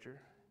simple,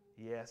 preacher?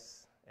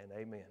 Yes and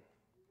amen.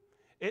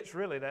 It's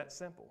really that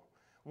simple.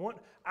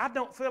 I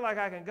don't feel like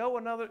I can go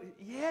another.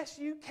 Yes,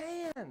 you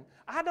can.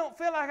 I don't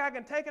feel like I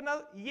can take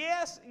another.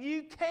 Yes,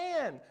 you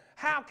can.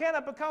 How can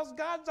I? Because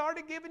God's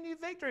already given you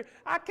victory.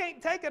 I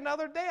can't take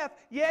another death.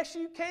 Yes,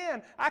 you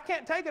can. I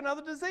can't take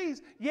another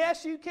disease.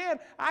 Yes, you can.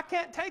 I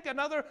can't take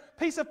another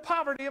piece of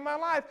poverty in my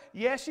life.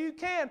 Yes, you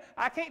can.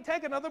 I can't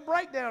take another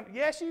breakdown.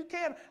 Yes, you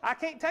can. I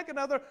can't take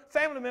another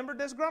family member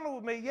disgruntled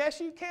with me. Yes,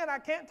 you can. I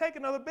can't take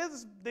another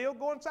business deal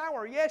going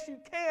sour. Yes, you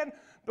can.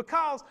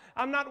 Because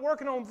I'm not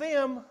working on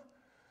them.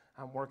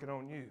 I'm working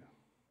on you.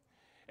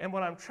 And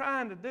what I'm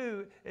trying to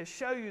do is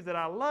show you that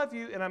I love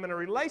you and I'm in a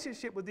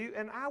relationship with you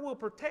and I will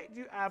protect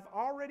you. I've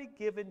already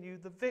given you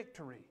the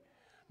victory.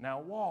 Now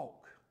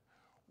walk,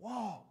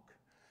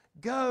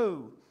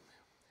 go.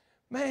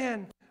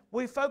 Man,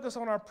 we focus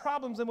on our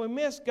problems and we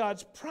miss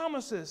God's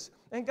promises.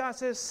 And God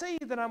says, see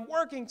that I'm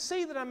working,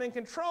 see that I'm in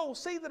control,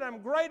 see that I'm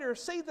greater,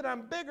 see that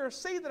I'm bigger,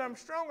 see that I'm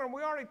stronger. And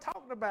we already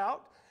talked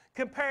about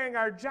comparing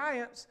our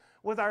giants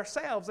with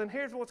ourselves. And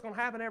here's what's going to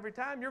happen every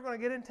time. You're going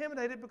to get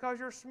intimidated because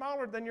you're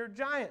smaller than your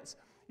giants.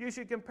 You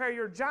should compare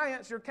your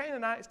giants, your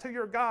Canaanites, to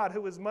your God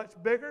who is much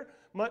bigger,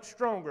 much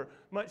stronger,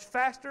 much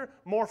faster,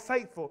 more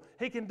faithful.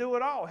 He can do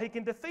it all. He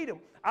can defeat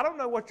them. I don't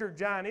know what your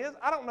giant is.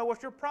 I don't know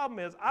what your problem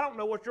is. I don't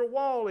know what your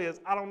wall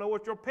is. I don't know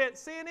what your pet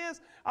sin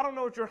is. I don't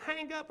know what your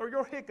hang-up or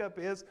your hiccup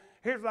is.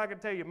 Here's what I can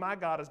tell you. My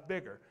God is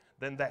bigger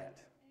than that.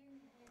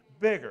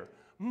 Bigger,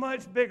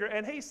 much bigger.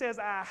 And he says,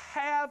 I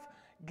have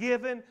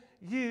given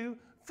you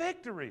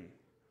victory.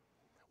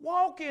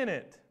 Walk in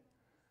it.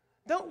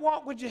 Don't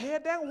walk with your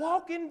head down.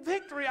 Walk in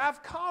victory.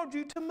 I've called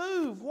you to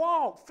move.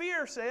 Walk.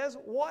 Fear says,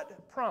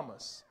 what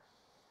promise?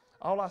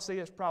 All I see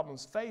is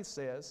problems. Faith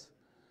says,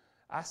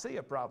 I see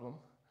a problem,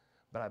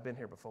 but I've been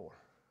here before.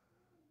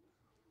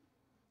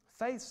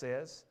 Faith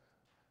says,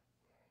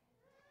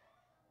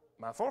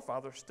 my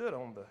forefathers stood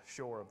on the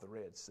shore of the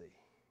Red Sea,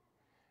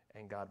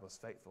 and God was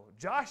faithful.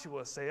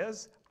 Joshua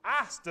says,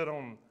 I stood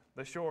on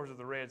the shores of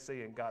the Red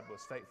Sea, and God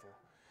was faithful.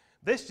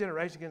 This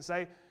generation can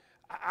say,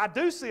 I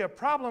do see a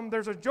problem.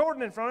 There's a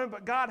Jordan in front of it,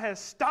 but God has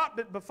stopped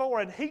it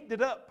before and heaped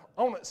it up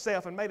on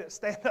itself and made it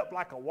stand up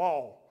like a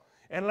wall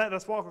and let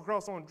us walk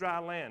across on dry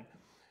land.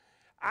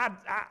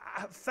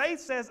 Faith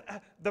says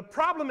the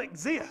problem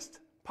exists.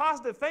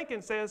 Positive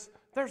thinking says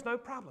there's no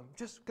problem.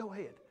 Just go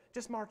ahead.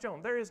 Just march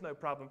on. There is no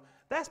problem.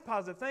 That's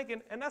positive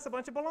thinking, and that's a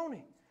bunch of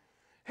baloney.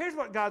 Here's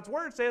what God's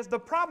Word says. The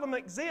problem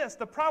exists.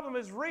 The problem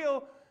is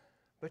real,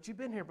 but you've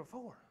been here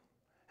before.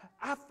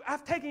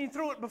 I've taken you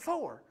through it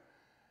before.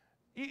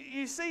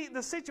 You see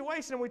the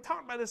situation, and we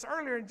talked about this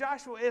earlier in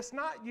Joshua, it's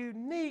not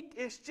unique,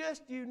 it's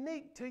just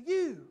unique to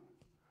you.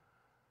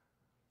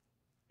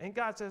 And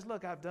God says,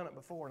 look, I've done it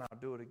before and I'll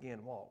do it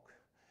again, walk.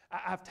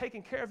 I've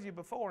taken care of you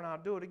before and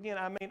I'll do it again.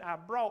 I mean, I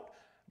brought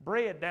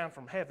bread down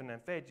from heaven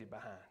and fed you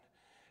behind.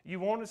 You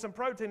wanted some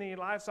protein in your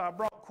life, so I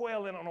brought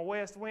quail in on a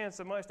west wind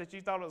so much that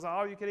you thought it was an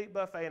all-you-could-eat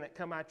buffet and it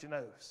come out your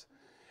nose.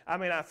 I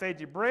mean, I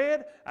fed you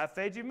bread, I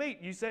fed you meat.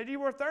 You said you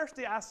were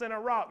thirsty, I sent a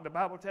rock. The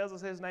Bible tells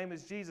us his name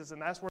is Jesus,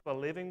 and that's where the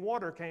living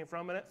water came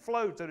from, and it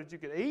flowed so that you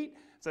could eat,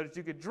 so that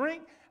you could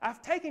drink.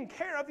 I've taken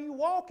care of you.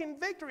 Walk in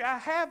victory. I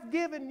have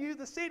given you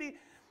the city.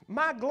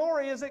 My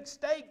glory is at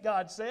stake,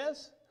 God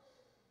says.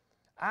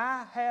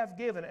 I have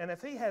given. And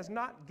if he has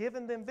not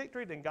given them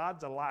victory, then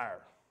God's a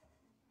liar.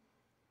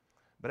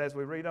 But as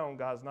we read on,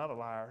 God's not a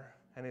liar,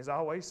 and he's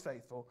always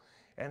faithful.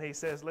 And he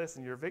says,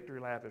 listen, your victory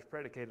lap is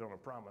predicated on a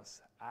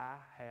promise. I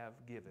have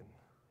given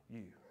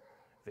you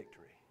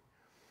victory.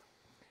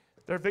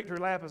 Their victory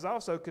lap is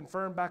also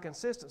confirmed by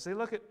consistency.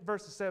 Look at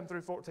verses 7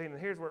 through 14, and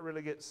here's where it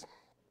really gets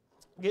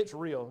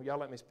real. Y'all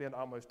let me spend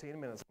almost 10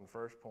 minutes on the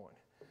first point.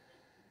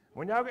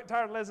 When y'all get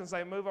tired of listening,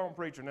 say, move on,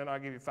 preacher, and then I'll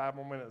give you 5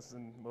 more minutes,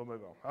 and we'll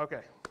move on.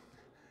 Okay.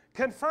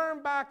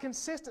 Confirmed by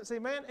consistency,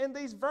 man. In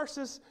these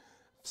verses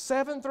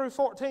 7 through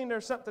 14,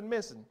 there's something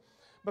missing.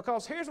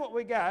 Because here's what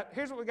we got.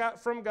 Here's what we got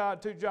from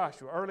God to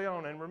Joshua early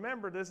on. And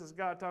remember, this is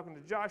God talking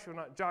to Joshua,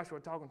 not Joshua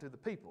talking to the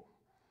people.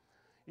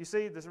 You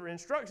see, the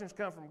instructions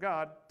come from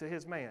God to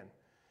his man.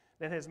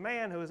 Then his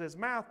man, who is his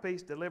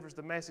mouthpiece, delivers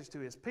the message to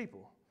his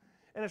people.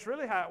 And it's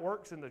really how it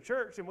works in the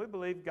church, and we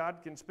believe God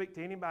can speak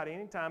to anybody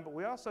anytime, but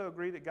we also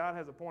agree that God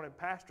has appointed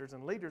pastors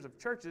and leaders of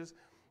churches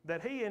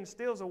that he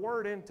instills a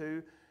word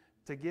into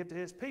to give to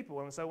his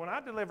people. And so when I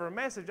deliver a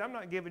message, I'm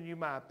not giving you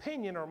my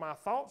opinion or my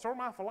thoughts or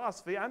my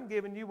philosophy. I'm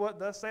giving you what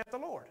thus saith the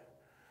Lord.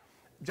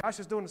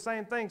 Joshua's doing the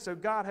same thing, so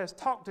God has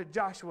talked to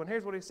Joshua, and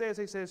here's what he says.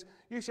 He says,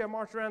 you shall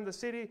march around the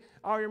city,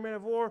 all your men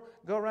of war,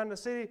 go around the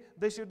city.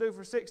 This you'll do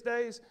for 6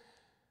 days.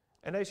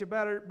 And they shall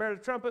bear the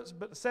trumpets,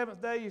 but the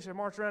 7th day you shall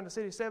march around the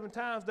city 7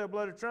 times. They'll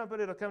blow the trumpet.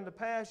 It'll come to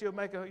pass. You'll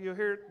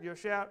hear it. You'll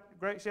shout,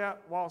 great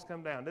shout. Walls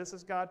come down. This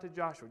is God to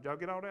Joshua. Did y'all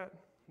get all that?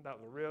 That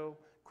was a real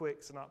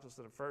quick synopsis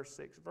of the first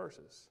 6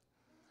 verses.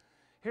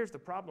 Here's the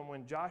problem: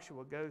 when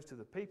Joshua goes to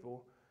the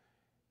people,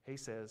 he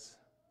says,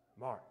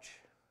 "March."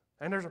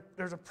 And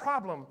there's a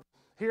problem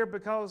here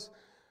because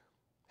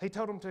he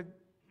told them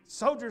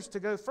soldiers to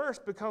go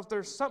first because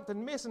there's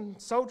something missing.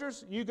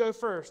 Soldiers, you go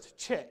first.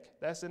 Check.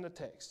 That's in the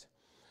text.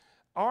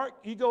 Ark,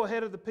 you go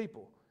ahead of the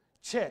people.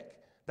 Check.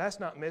 That's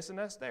not missing.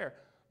 That's there.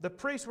 The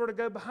priests were to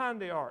go behind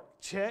the ark.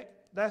 Check.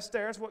 That's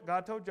there. That's what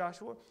God told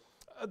Joshua.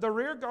 The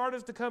rear guard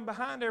is to come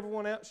behind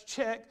everyone else.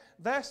 Check.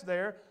 That's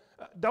there.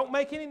 Don't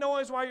make any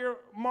noise while you're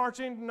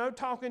marching. No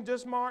talking,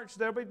 just march.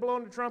 They'll be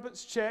blowing the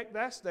trumpets. Check.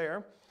 That's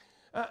there.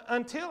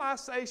 Until I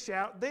say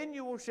shout, then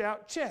you will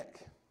shout. Check.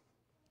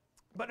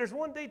 But there's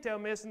one detail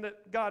missing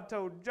that God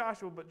told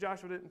Joshua, but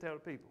Joshua didn't tell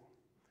the people.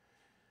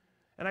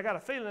 And I got a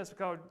feeling it's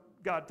because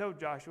God told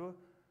Joshua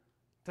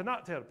to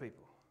not tell the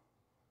people.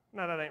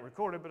 Now, that ain't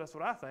recorded, but that's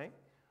what I think.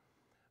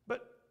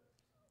 But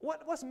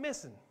what's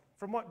missing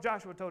from what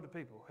Joshua told the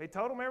people? He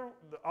told them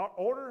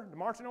the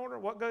marching order,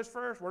 what goes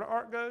first, where the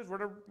ark goes, where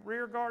the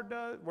rear guard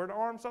does, where the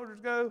armed soldiers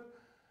go.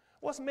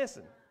 What's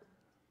missing?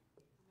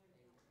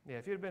 Yeah,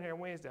 if you'd have been here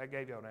Wednesday, I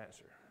gave you an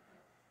answer.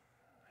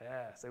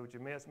 Yeah, see what you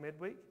missed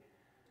midweek?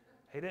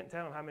 He didn't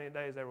tell them how many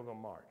days they were going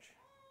to march.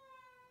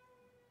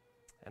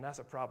 And that's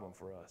a problem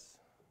for us.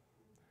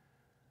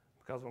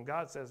 Because when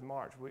God says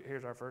march,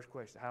 here's our first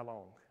question: how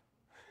long?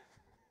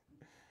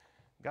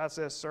 God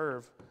says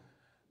serve.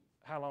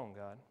 How long,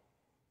 God?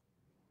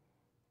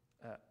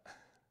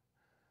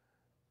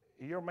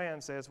 Your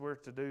man says we're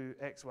to do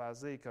X, Y,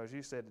 Z because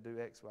you said to do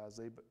X, Y,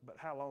 Z, but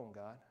how long,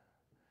 God?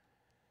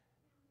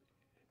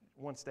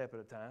 One step at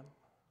a time.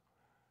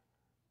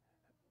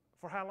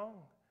 For how long?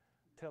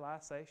 Till I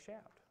say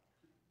shout.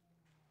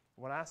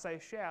 When I say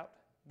shout,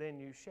 then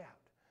you shout.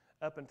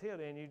 Up until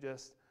then, you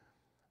just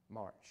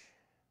march.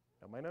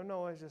 Don't make no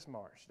noise, just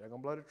march. They're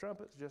going to blow the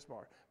trumpets, just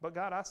march. But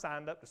God, I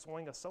signed up to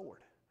swing a sword.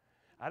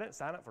 I didn't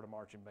sign up for the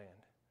marching band.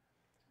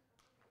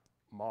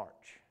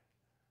 March.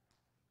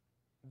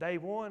 Day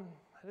 1,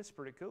 this is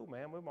pretty cool,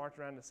 man. We march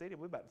around the city.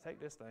 We're about to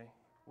take this thing.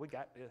 We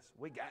got this.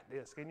 We got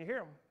this. Can you hear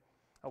them?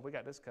 Oh, we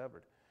got this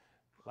covered.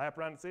 Lap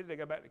around the city. They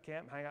go back to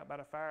camp, hang out by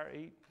the fire,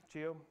 eat,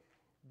 chill.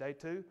 Day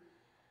 2,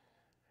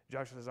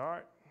 Joshua says, all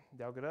right,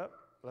 y'all get up.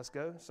 Let's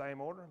go.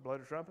 Same order. Blow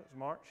the trumpets.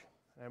 March.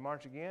 They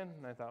march again,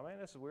 and they thought, man,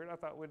 this is weird. I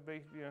thought we'd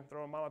be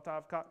throwing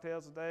Molotov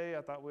cocktails a day.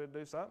 I thought we'd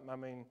do something. I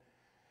mean,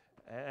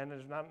 and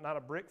there's not a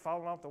brick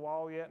falling off the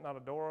wall yet, not a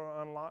door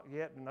unlocked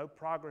yet, no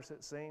progress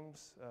it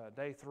seems.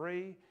 Day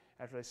 3,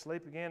 after they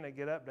sleep again, they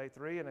get up day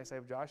 3, and they say,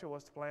 Joshua,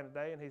 what's the plan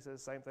today? And he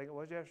says the same thing it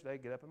was yesterday,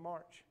 get up and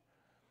march.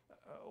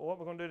 What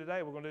we're going to do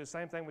today, we're going to do the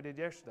same thing we did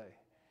yesterday.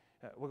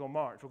 We're going to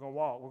march, we're going to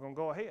walk, we're going to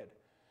go ahead.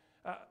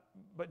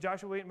 But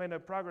Joshua, we ain't made no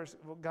progress.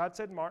 Well, God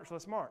said march,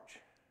 let's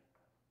march.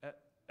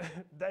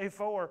 Day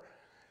 4,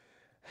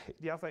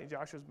 Do y'all think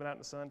Joshua's been out in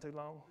the sun too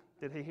long?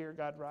 Did he hear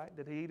God right?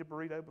 Did he eat a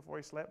burrito before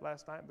he slept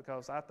last night?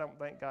 Because I don't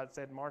think God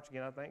said march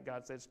again. I think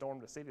God said storm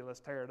the city. Let's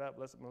tear it up.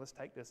 Let's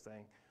take this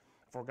thing.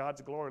 For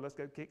God's glory, let's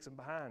go kick some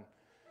behind.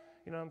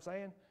 You know what I'm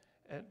saying?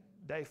 And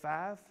day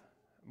 5,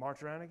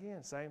 march around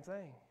again. Same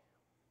thing.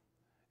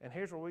 And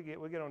here's where we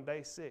get on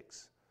day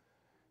 6.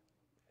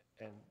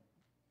 And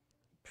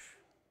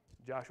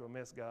Joshua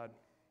missed God.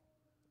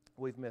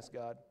 We've missed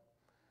God.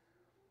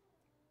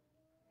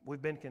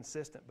 We've been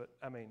consistent, but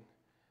I mean,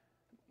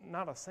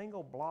 not a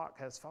single block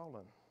has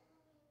fallen.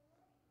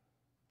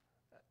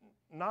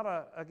 Not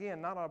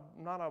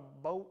a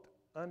bolt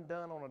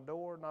undone on a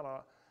door,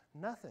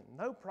 nothing,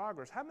 no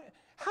progress. How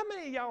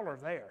many of y'all are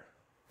there?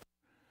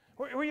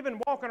 Where you've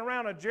been walking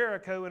around a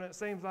Jericho and it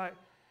seems like,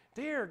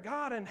 dear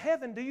God in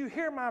heaven, do you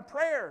hear my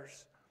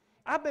prayers?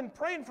 I've been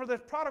praying for this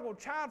prodigal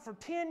child for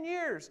 10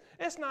 years.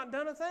 It's not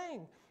done a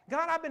thing.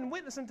 God, I've been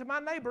witnessing to my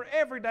neighbor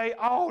every day,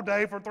 all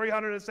day for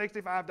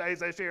 365 days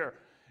this year.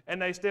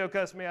 And they still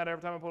cuss me out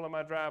every time I pull in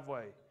my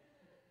driveway.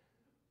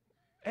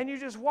 And you're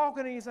just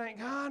walking and you think,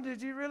 God,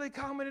 did you really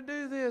call me to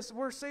do this?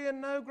 We're seeing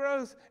no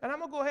growth. And I'm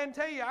going to go ahead and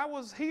tell you, I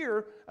was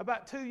here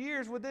about 2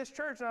 years with this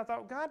church, and I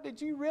thought, God,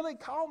 did you really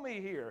call me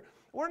here?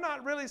 We're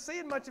not really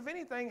seeing much of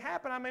anything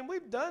happen. I mean,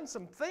 we've done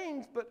some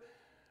things, but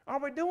are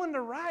we doing the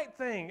right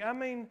thing? I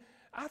mean,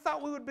 I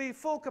thought we would be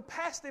full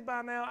capacity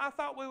by now. I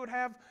thought we would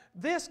have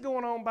this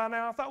going on by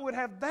now. I thought we'd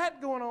have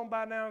that going on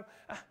by now.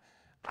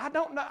 I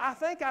don't know. I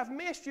think I've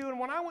missed you. And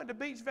when I went to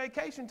beach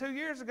vacation 2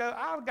 years ago,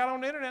 I got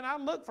on the internet and I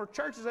looked for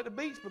churches at the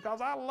beach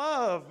because I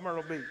love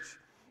Myrtle Beach.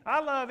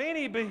 I love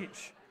any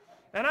beach.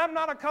 And I'm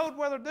not a cold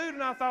weather dude.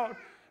 And I thought,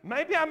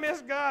 maybe I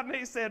missed God. And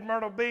he said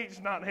Myrtle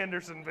Beach, not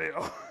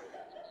Hendersonville.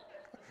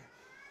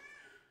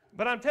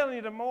 But I'm telling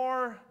you, the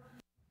more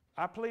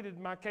I pleaded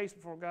my case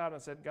before God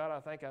and said, God, I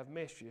think I've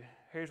missed you.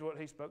 Here's what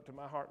he spoke to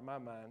my heart and my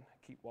mind.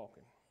 Keep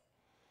walking.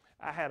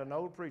 I had an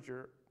old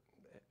preacher,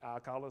 I'll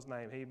call his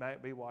name. He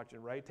might be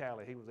watching, Ray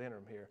Talley. He was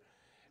interim here.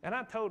 And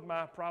I told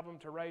my problem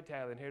to Ray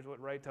Talley, and here's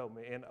what Ray told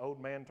me in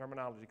old man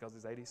terminology because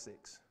he's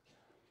 86.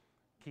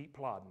 Keep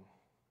plodding.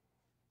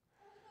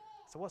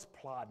 So what's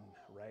plodding,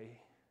 Ray?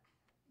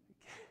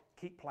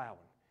 Keep plowing.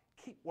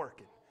 Keep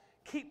working.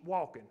 Keep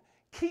walking.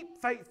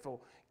 Keep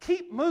faithful.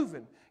 Keep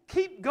moving.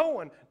 Keep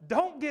going.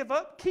 Don't give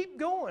up. Keep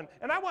going.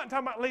 And I wasn't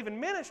talking about leaving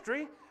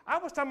ministry. I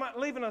was talking about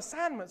leaving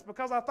assignments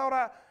because I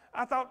thought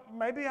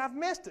maybe I've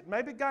missed it.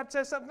 Maybe God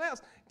says something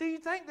else. Do you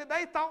think that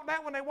they thought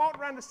that when they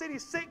walked around the city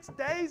 6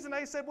 days and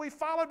they said, we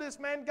followed this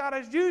man, God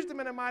has used him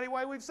in a mighty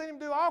way. We've seen him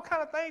do all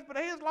kind of things, but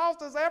he has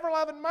lost his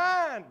ever-loving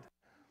mind.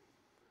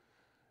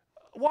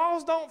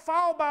 Walls don't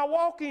fall by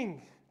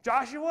walking,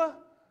 Joshua,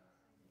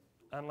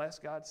 unless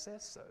God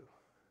says so.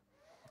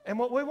 And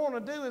what we want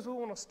to do is we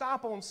want to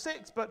stop on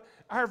 6, but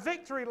our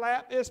victory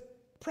lap is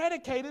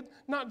predicated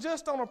not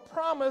just on a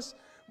promise,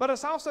 but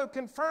it's also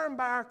confirmed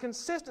by our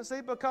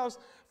consistency because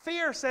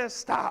fear says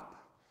stop.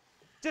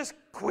 Just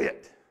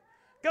quit.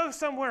 Go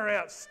somewhere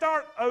else.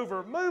 Start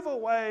over. Move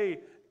away.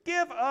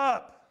 Give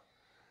up.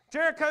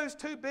 Jericho's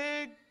too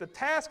big. The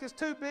task is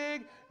too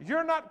big.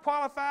 You're not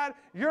qualified.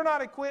 You're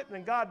not equipped.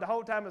 And God the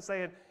whole time is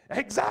saying,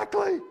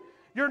 exactly.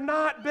 You're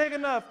not big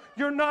enough.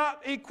 You're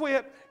not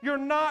equipped. You're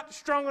not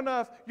strong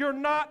enough. You're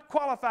not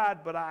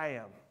qualified, but I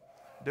am.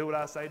 Do what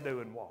I say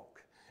do and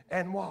walk.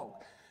 And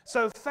walk.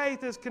 So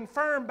faith is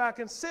confirmed by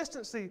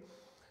consistency.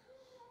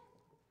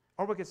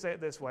 Or we could say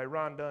it this way.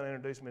 Ron Dunn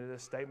introduced me to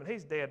this statement.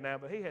 He's dead now,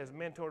 but he has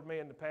mentored me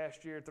in the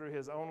past year through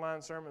his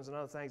online sermons and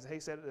other things.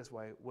 He said it this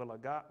way. Will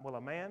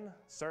a man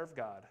serve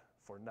God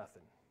for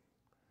nothing?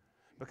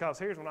 Because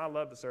here's when I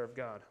love to serve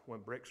God, when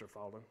bricks are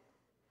falling.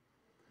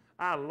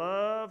 I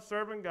love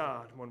serving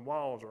God when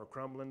walls are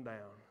crumbling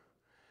down.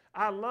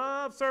 I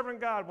love serving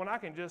God when I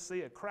can just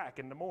see a crack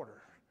in the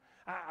mortar.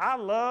 I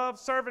love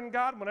serving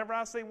God whenever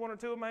I see one or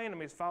two of my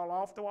enemies fall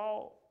off the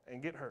wall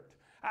and get hurt.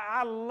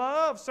 I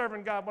love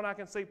serving God when I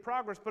can see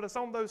progress, but it's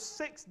on those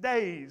 6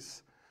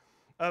 days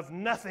of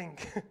nothing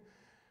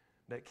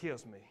that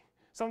kills me.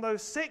 It's on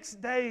those 6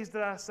 days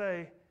that I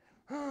say,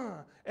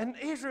 and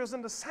Israel's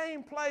in the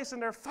same place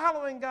and they're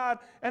following God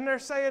and they're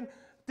saying,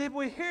 did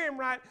we hear him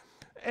right?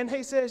 And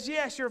he says,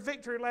 yes, your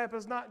victory lap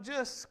is not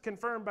just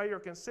confirmed by your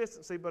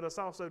consistency, but it's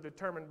also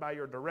determined by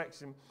your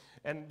direction.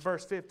 And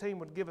verse 15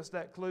 would give us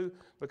that clue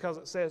because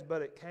it says,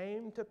 but it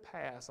came to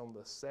pass on the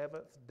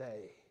 7th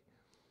day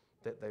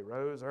that they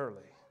rose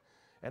early.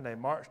 And they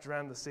marched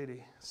around the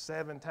city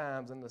 7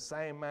 times in the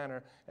same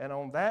manner. And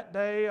on that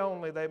day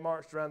only they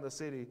marched around the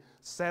city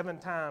 7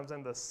 times.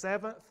 And the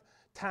 7th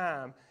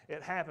time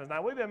it happens.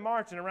 Now we've been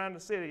marching around the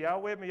city.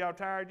 Y'all with me? Y'all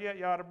tired yet?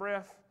 Y'all out of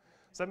breath?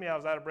 Some of y'all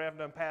was out of breath and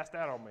done passed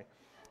out on me.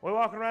 We're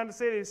walking around the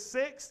city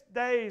 6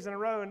 days in a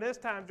row, and this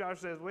time Josh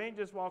says, we ain't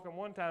just walking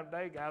 1 time a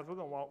day, guys, we're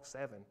going to walk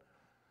 7.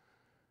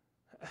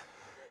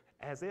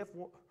 As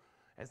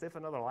if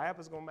another lap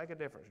is going to make a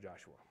difference,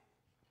 Joshua.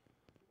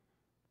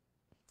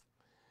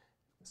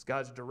 It's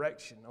God's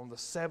direction on the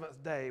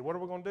 7th day. What are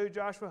we going to do,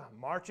 Joshua?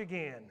 March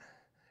again.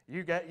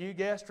 You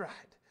guessed right.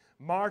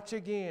 March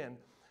again.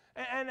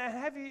 And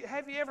have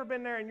you ever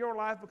been there in your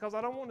life? Because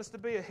I don't want this to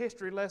be a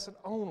history lesson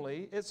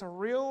only. It's a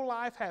real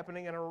life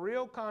happening in a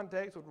real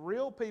context with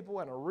real people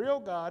and a real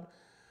God.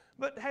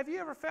 But have you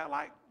ever felt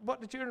like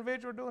what the children of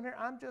Israel are doing here?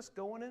 I'm just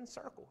going in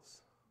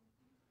circles.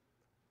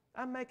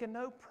 I'm making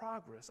no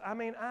progress. I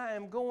mean, I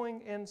am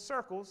going in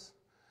circles.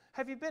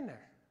 Have you been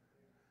there?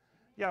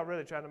 Y'all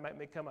really trying to make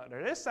me come out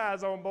there. This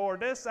side's on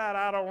board. This side,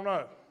 I don't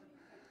know.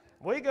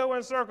 We go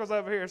in circles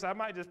over here, so I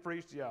might just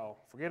preach to y'all.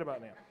 Forget about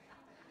them.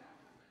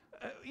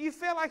 You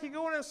feel like you're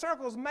going in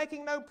circles,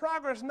 making no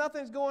progress,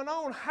 nothing's going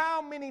on.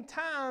 How many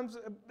times,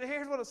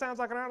 here's what it sounds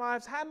like in our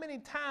lives, how many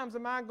times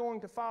am I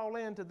going to fall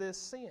into this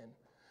sin?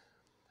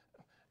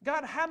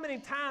 God, how many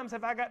times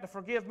have I got to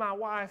forgive my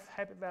wife,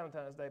 happy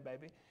Valentine's Day,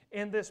 baby,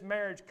 in this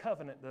marriage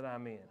covenant that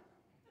I'm in?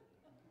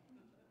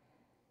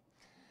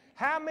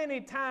 How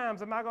many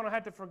times am I going to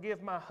have to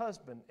forgive my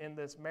husband in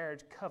this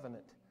marriage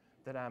covenant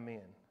that I'm in?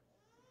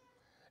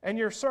 And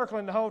you're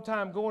circling the whole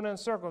time, going in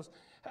circles.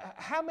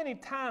 How many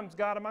times,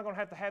 God, am I going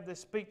to have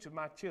this speech with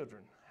my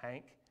children?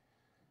 Hank,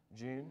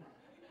 June,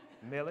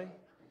 Millie.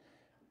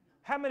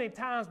 How many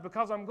times,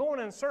 because I'm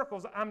going in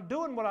circles, I'm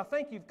doing what I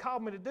think you've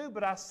called me to do,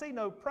 but I see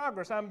no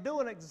progress. I'm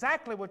doing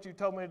exactly what you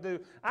told me to do.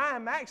 I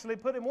am actually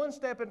putting one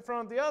step in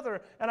front of the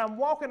other, and I'm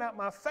walking out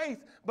my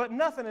faith, but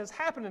nothing is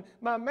happening.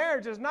 My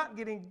marriage is not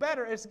getting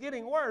better. It's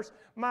getting worse.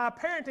 My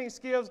parenting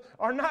skills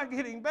are not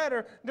getting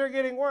better. They're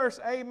getting worse.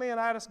 Amen.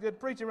 That's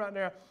good preaching right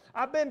there.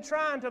 I've been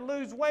trying to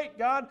lose weight,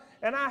 God,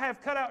 and I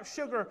have cut out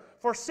sugar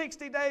for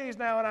 60 days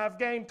now, and I've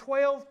gained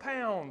 12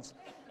 pounds.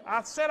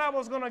 I said I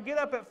was going to get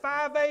up at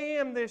 5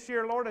 a.m. this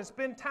year, Lord, and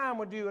spend time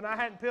with you, and I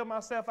hadn't peeled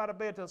myself out of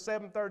bed till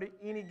 7:30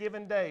 any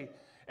given day.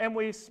 And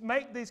we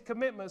make these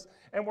commitments,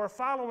 and we're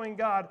following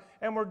God,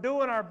 and we're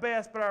doing our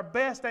best, but our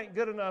best ain't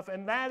good enough,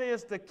 and that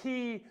is the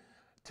key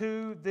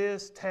to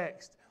this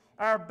text.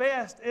 Our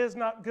best is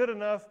not good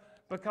enough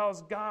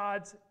because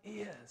God's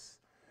is.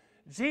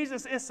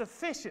 Jesus is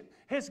sufficient.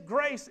 His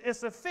grace is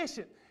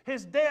sufficient.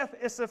 His death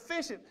is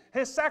sufficient.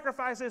 His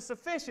sacrifice is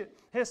sufficient.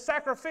 His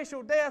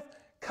sacrificial death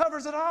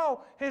covers it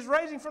all. His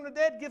raising from the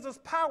dead gives us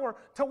power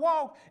to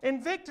walk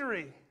in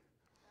victory.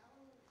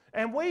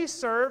 And we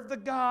serve the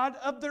God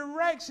of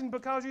direction,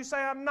 because you say,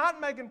 I'm not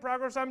making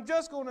progress. I'm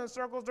just going in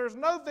circles. There's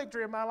no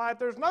victory in my life.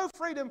 There's no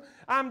freedom.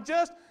 I'm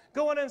just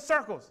going in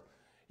circles.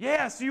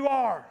 Yes, you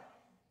are.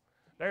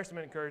 There's some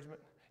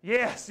encouragement.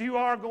 Yes, you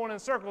are going in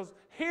circles.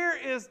 Here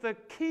is the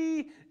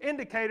key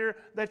indicator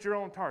that you're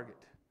on target.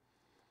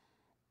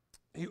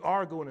 You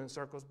are going in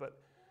circles, but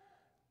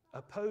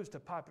opposed to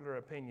popular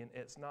opinion,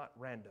 it's not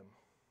random.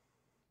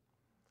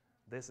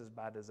 This is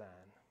by design.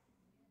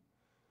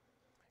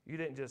 You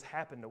didn't just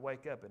happen to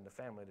wake up in the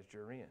family that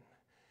you're in.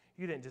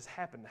 You didn't just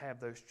happen to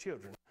have those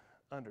children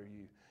under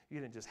you.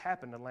 You didn't just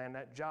happen to land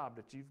that job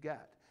that you've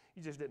got.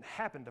 You just didn't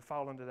happen to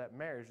fall into that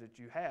marriage that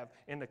you have,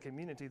 in the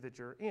community that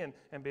you're in,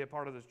 and be a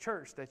part of the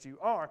church that you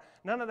are.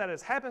 None of that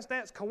is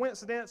happenstance,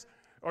 coincidence,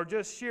 or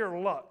just sheer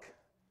luck.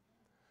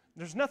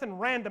 There's nothing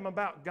random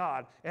about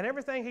God, and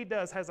everything He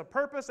does has a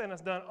purpose, and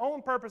it's done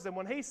on purpose. And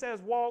when He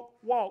says walk,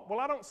 walk. Well,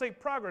 I don't see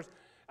progress.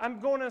 I'm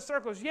going in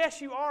circles.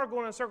 Yes, you are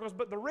going in circles,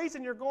 but the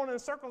reason you're going in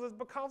circles is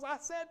because I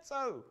said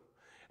so.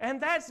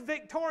 And that's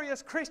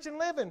victorious Christian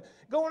living.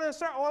 Going in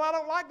circles. Well, I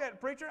don't like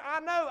that, preacher. I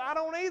know, I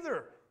don't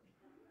either.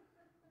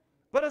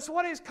 But it's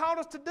what He's called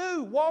us to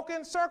do. Walk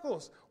in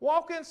circles.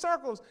 Walk in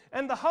circles.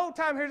 And the whole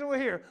time, here's what we're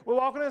here. We're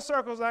walking in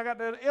circles. I got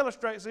to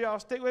illustrate, so y'all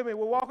stick with me.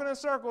 We're walking in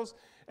circles,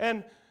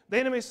 and the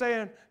enemy's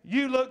saying,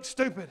 you look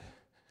stupid.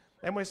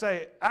 And we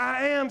say,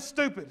 I am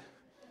stupid.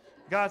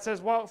 God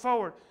says, walk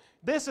forward.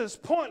 This is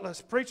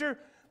pointless, preacher.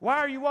 Why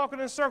are you walking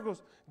in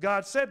circles?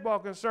 God said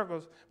walk in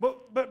circles.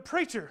 But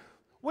preacher,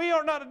 we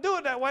are not to do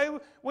it that way.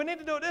 We need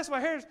to do it this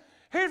way.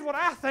 Here's what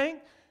I think.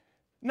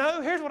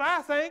 No, here's what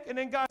I think. And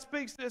then God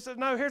speaks and says,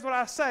 no, here's what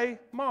I say.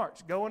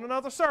 March. Go in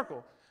another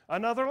circle.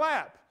 Another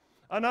lap.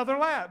 Another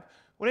lap.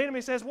 When the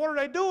enemy says, what are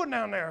they doing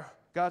down there?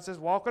 God says,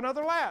 walk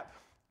another lap.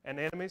 And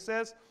the enemy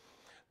says,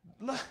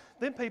 look,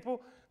 them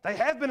people, they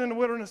have been in the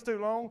wilderness too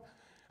long.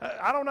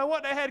 I don't know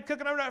what they had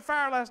cooking over that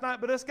fire last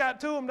night, but it's got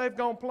to them. They've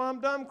gone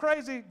plumb dumb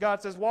crazy.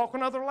 God says, walk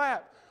another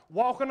lap.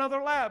 Walk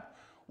another lap.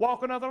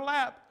 Walk another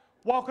lap.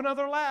 Walk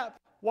another lap.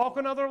 Walk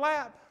another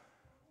lap.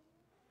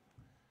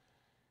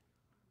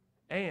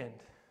 And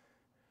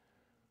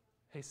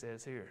He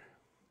says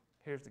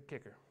here's the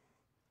kicker.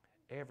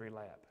 Every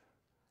lap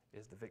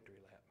is the victory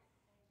lap.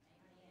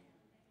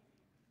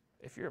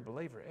 If you're a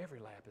believer, every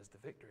lap is the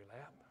victory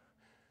lap.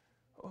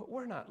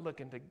 We're not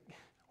looking to...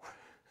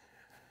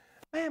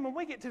 Man, when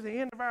we get to the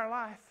end of our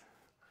life,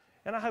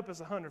 and I hope it's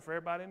 100 for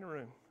everybody in the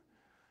room,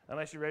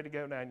 unless you're ready to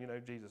go now and you know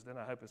Jesus, then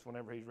I hope it's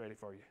whenever He's ready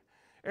for you.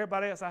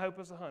 Everybody else, I hope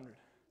it's 100.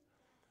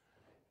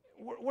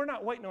 We're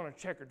not waiting on a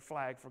checkered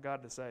flag for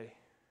God to say,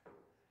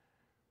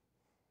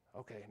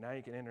 okay, now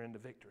you can enter into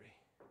victory.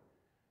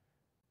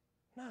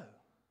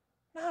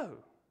 No.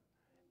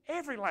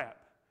 Every lap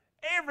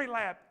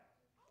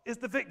is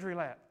the victory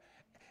lap.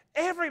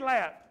 Every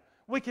lap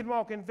we can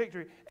walk in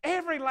victory.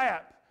 Every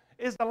lap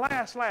is the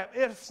last lap.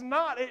 If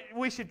not,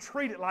 we should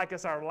treat it like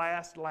it's our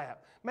last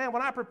lap. Man,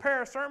 when I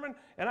prepare a sermon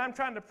and I'm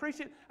trying to preach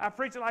it, I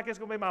preach it like it's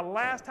going to be my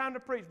last time to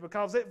preach,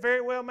 because it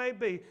very well may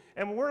be.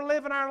 And when we're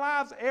living our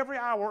lives, every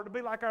hour ought to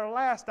be like our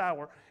last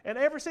hour. And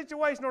every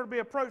situation ought to be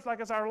approached like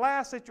it's our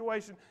last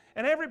situation.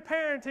 And every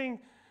parenting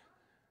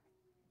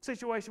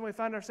situation we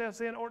find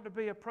ourselves in ought to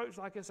be approached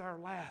like it's our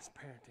last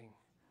parenting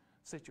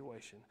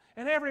situation.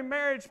 And every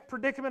marriage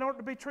predicament ought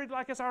to be treated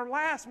like it's our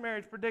last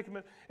marriage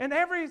predicament. And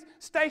every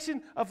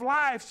station of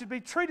life should be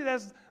treated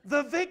as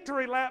the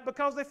victory lap,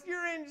 because if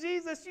you're in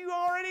Jesus, you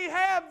already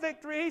have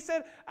victory. He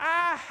said,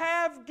 I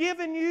have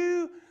given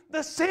you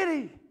the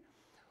city.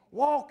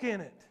 Walk in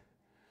it.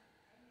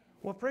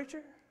 Well,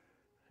 preacher,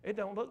 it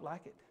don't look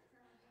like it.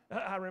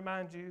 I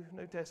remind you,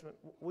 New Testament,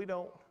 we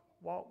don't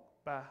walk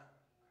by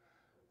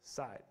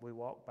sight. We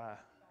walk by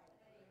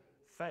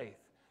faith.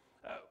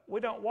 We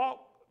don't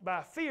walk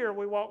by fear,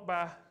 we walk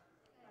by.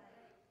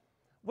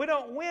 We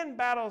don't win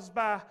battles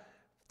by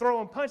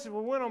throwing punches, we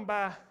win them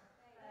by.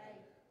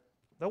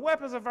 The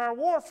weapons of our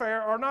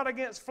warfare are not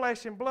against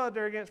flesh and blood,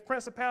 they're against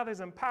principalities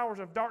and powers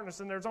of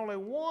darkness, and there's only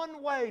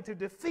one way to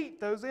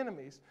defeat those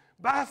enemies: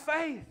 by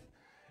faith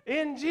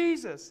in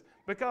Jesus,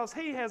 because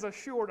He has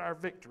assured our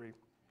victory.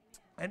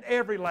 And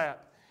every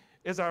lap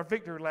is our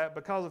victory lap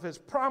because of His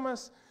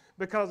promise,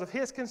 because of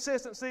His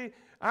consistency,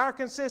 our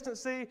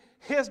consistency,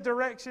 His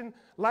direction.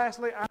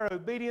 Lastly, our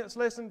obedience.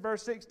 Listen,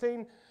 verse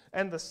 16.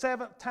 And the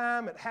seventh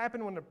time it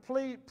happened when the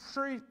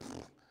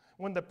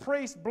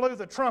priest blew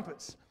the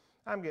trumpets.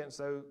 I'm getting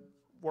so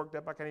worked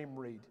up I can't even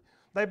read.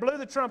 They blew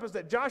the trumpets,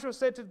 that Joshua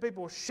said to the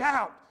people,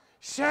 shout,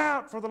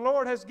 shout, for the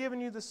Lord has given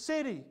you the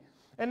city.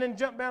 And then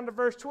jump down to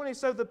verse 20.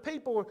 So the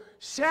people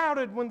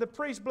shouted when the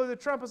priest blew the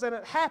trumpets, and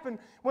it happened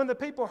when the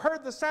people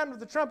heard the sound of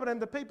the trumpet,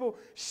 and the people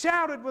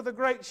shouted with a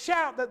great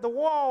shout that the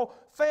wall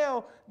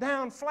fell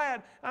down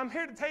flat. I'm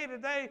here to tell you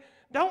today,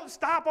 don't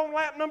stop on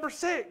lap number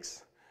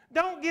 6.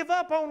 Don't give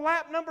up on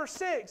lap number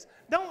 6.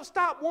 Don't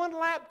stop one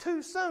lap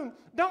too soon.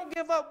 Don't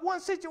give up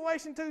one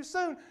situation too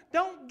soon.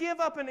 Don't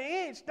give up an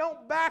inch.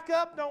 Don't back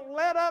up. Don't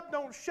let up.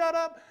 Don't shut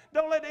up.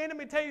 Don't let the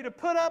enemy tell you to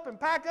put up and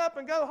pack up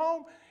and go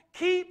home.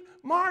 Keep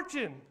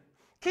marching.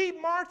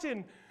 Keep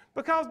marching,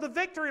 because the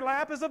victory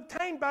lap is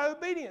obtained by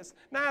obedience.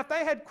 Now, if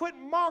they had quit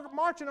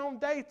marching on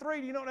day 3,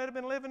 do you know what they'd have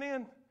been living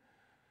in?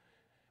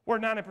 Where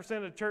 90%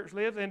 of the church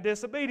lives, in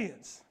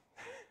disobedience.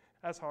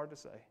 That's hard to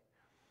say.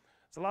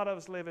 So a lot of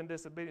us live in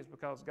disobedience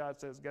because God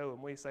says go,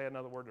 and we say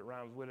another word that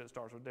rhymes with it,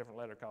 starts with a different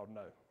letter, called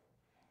no.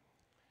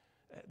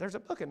 There's a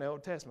book in the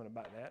Old Testament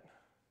about that.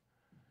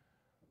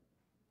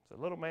 It's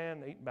a little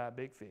man eaten by a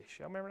big fish.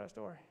 Y'all remember that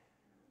story?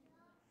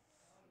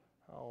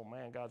 Oh,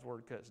 man, God's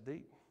word cuts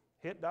deep.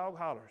 Hit dog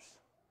hollers.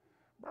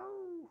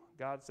 Brrr.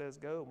 God says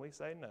go, and we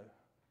say no.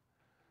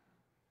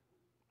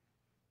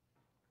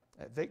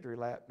 That victory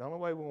lap, the only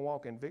way we can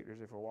walk in victory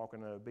is if we're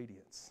walking in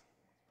obedience.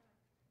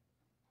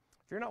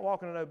 If you're not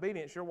walking in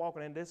obedience, you're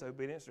walking in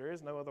disobedience. There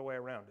is no other way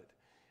around it.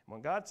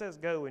 When God says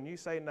go and you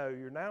say no,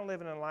 you're now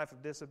living in a life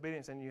of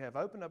disobedience, and you have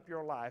opened up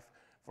your life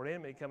for the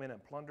enemy to come in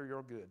and plunder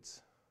your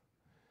goods.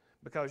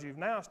 Because you've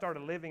now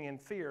started living in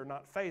fear,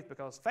 not faith,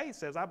 because faith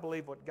says, I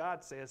believe what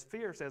God says.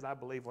 Fear says, I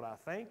believe what I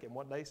think and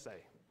what they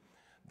say.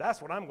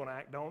 That's what I'm going to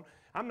act on.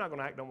 I'm not going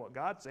to act on what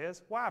God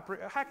says. Why?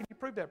 How can you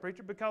prove that,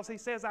 preacher? Because He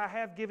says, I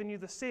have given you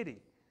the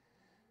city.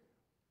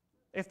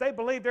 If they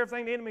believed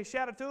everything the enemy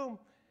shouted to them,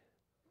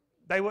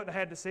 they wouldn't have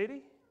had the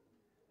city.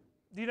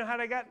 Do you know how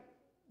they got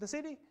the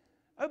city?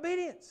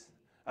 Obedience.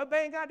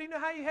 Obeying God. Do you know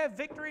how you have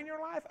victory in your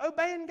life?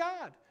 Obeying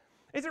God.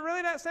 Is it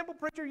really that simple,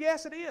 preacher?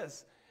 Yes, it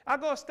is. I'll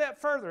go a step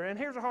further, and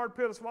here's a hard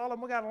pill to swallow,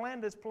 and we've got to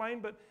land this plane,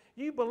 but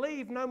you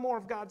believe no more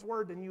of God's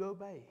word than you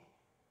obey.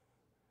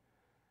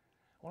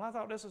 Well, I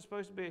thought this was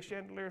supposed to be a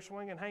chandelier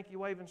swinging, hanky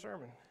waving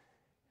sermon.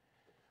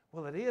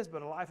 Well, it is,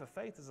 but a life of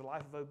faith is a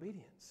life of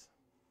obedience.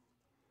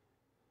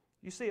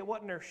 You see, it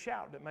wasn't their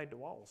shout that made the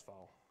walls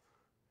fall.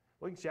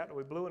 We can shout till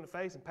we blue in the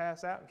face and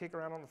pass out and kick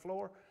around on the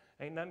floor.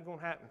 Ain't nothing going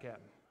to happen,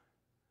 Captain.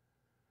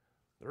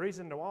 The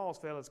reason the walls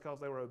fell is because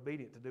they were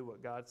obedient to do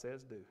what God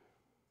says do.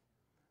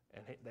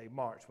 And they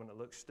marched when it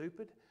looked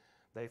stupid.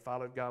 They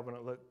followed God when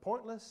it looked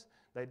pointless.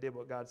 They did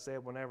what God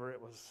said whenever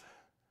it was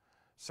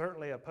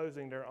certainly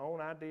opposing their own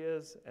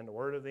ideas and the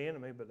word of the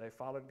enemy, but they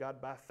followed God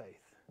by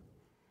faith.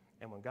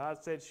 And when God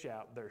said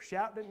shout, their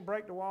shout didn't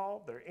break the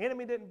wall, their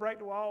enemy didn't break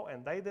the wall,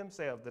 and they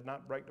themselves did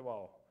not break the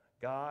wall.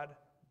 God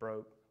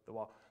broke the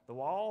wall. The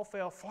wall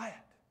fell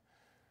flat.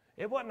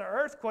 It wasn't an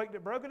earthquake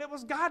that broke it. It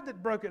was God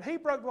that broke it. He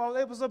broke the wall.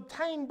 It was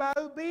obtained by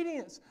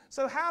obedience.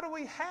 So how do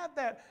we have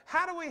that?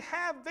 How do we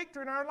have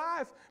victory in our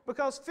life?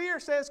 Because fear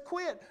says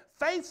quit.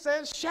 Faith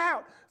says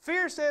shout.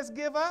 Fear says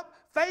give up.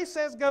 Faith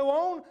says go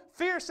on.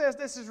 Fear says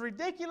this is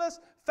ridiculous.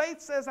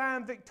 Faith says I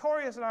am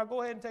victorious. And I'll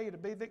go ahead and tell you, to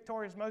be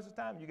victorious most of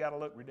the time, you got to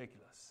look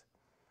ridiculous.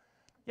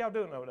 Y'all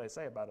do know what they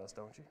say about us,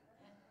 don't you?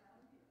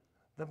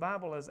 The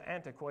Bible is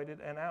antiquated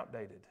and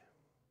outdated.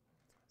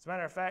 As a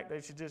matter of fact,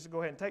 they should just go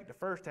ahead and take the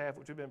first half,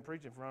 which we've been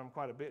preaching from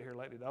quite a bit here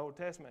lately, the Old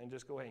Testament, and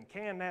just go ahead and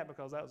can that,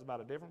 because that was about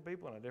a different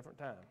people and a different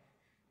time.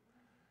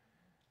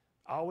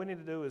 All we need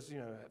to do is,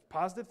 have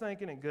positive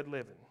thinking and good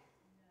living.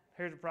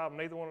 Here's the problem.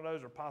 Neither one of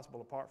those are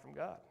possible apart from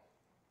God.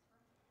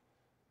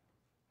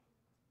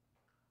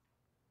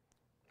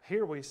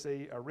 Here we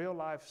see a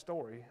real-life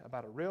story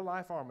about a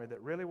real-life army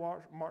that really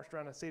marched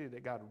around a city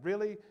that God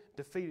really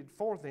defeated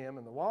for them,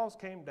 and the walls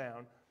came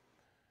down.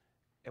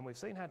 And we've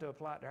seen how to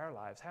apply it to our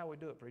lives. How we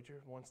do it,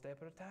 preacher? One step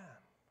at a time.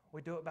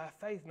 We do it by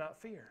faith,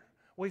 not fear.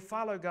 We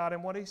follow God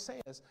in what He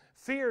says.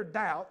 Fear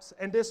doubts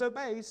and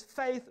disobeys.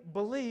 Faith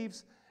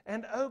believes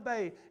and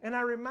obeys. And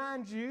I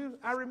remind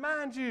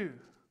you,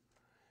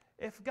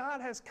 if God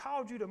has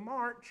called you to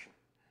march,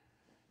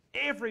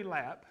 every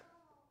lap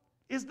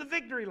is the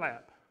victory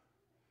lap.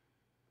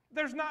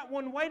 There's not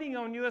one waiting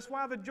on you. That's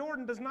why the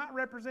Jordan does not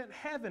represent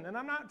heaven. And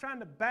I'm not trying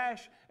to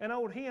bash an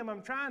old hymn.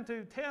 I'm trying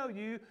to tell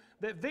you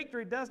that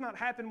victory does not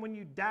happen when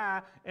you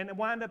die and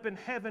wind up in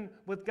heaven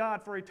with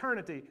God for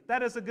eternity.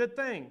 That is a good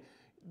thing.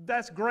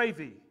 That's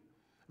gravy.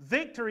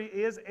 Victory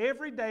is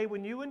every day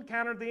when you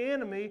encounter the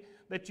enemy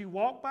that you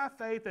walk by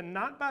faith and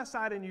not by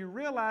sight, and you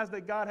realize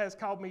that God has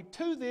called me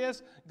to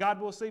this. God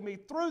will see me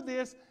through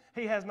this.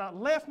 He has not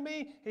left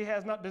me. He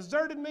has not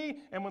deserted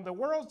me. And when the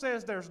world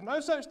says there's no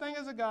such thing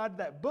as a God,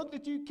 that book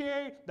that you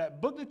carry, that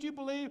book that you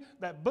believe,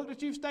 that book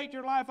that you've staked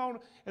your life on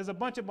is a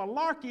bunch of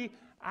malarkey,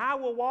 I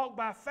will walk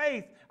by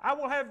faith. I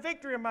will have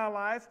victory in my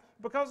life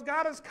because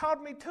God has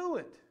called me to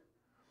it.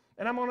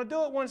 And I'm going to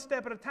do it one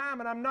step at a time,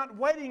 and I'm not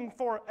waiting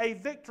for a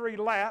victory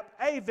lap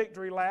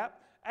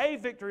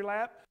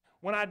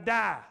when I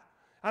die.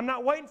 I'm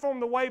not waiting for Him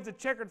to wave the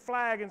checkered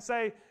flag and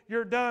say,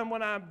 you're done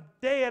when I'm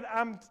dead.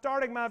 I'm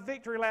starting my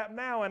victory lap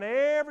now, and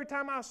every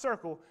time I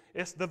circle,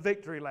 it's the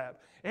victory lap.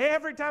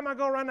 Every time I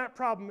go around that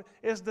problem,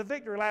 it's the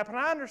victory lap. And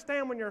I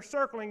understand when you're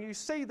circling, you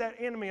see that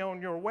enemy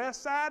on your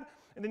west side,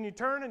 and then you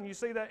turn and you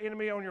see that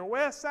enemy on your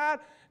west side,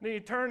 and then you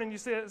turn and you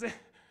see it.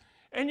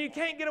 And you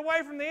can't get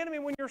away from the enemy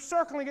when you're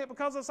circling it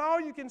because it's all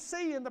you can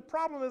see, and the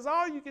problem is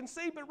all you can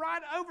see, but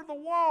right over the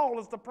wall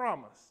is the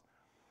promise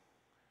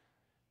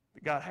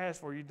that God has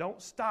for you.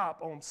 Don't stop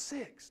on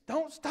 6.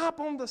 Don't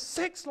stop on the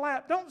 6th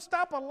lap. Don't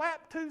stop a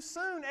lap too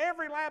soon.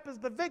 Every lap is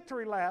the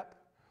victory lap.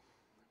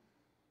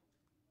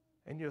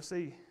 And you'll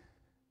see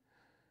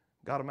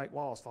God will make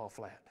walls fall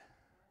flat.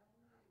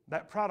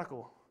 That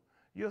prodigal,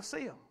 you'll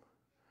see them.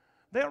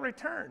 They'll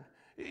return.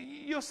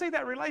 You'll see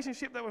that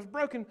relationship that was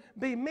broken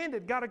be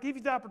mended. God will give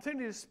you the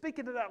opportunity to speak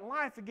into that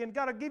life again.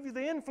 God will give you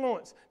the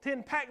influence to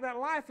impact that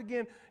life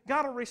again.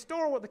 God will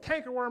restore what the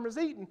cankerworm has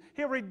eaten.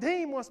 He'll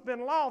redeem what's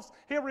been lost.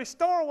 He'll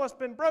restore what's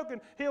been broken.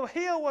 He'll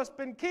heal what's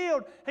been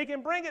killed. He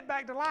can bring it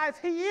back to life.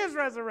 He is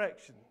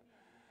resurrection.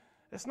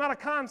 It's not a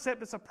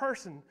concept, it's a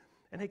person.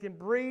 And He can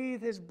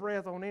breathe His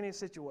breath on any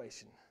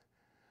situation.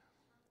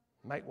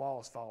 Make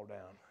walls fall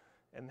down.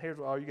 And here's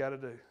what all you got to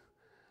do.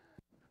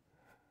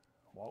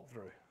 Walk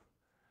through.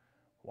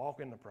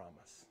 Walk in the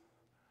promise.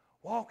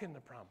 Walk in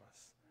the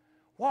promise.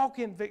 Walk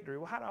in victory.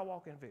 Well, how do I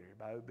walk in victory?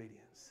 By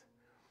obedience.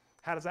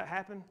 How does that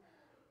happen?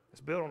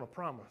 It's built on a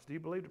promise. Do you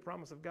believe the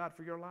promise of God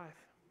for your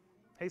life?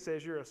 He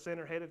says you're a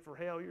sinner headed for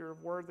hell. You're a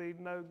worthy,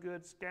 no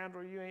good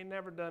scoundrel. You ain't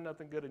never done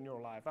nothing good in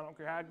your life. I don't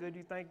care how good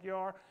you think you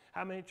are,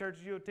 how many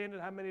churches you attended,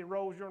 how many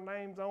rolls your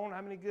name's on,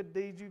 how many good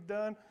deeds you've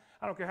done.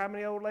 I don't care how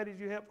many old ladies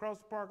you helped cross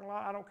the parking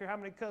lot. I don't care how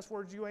many cuss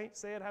words you ain't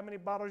said, how many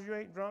bottles you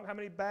ain't drunk, how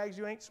many bags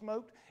you ain't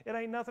smoked. It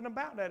ain't nothing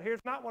about that.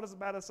 Here's not what it's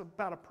about. It's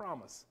about a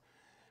promise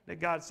that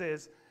God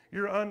says,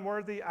 you're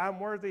unworthy, I'm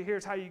worthy.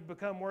 Here's how you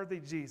become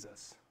worthy,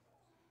 Jesus.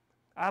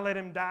 I let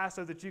Him die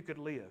so that you could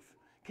live.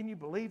 Can you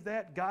believe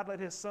that? God let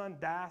His Son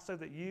die so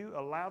that you,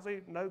 a lousy,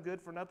 no good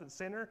for nothing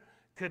sinner,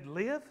 could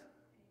live?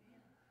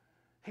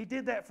 He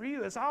did that for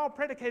you. It's all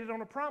predicated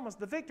on a promise.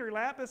 The victory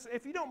lap is,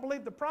 if you don't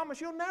believe the promise,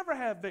 you'll never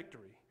have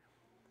victory.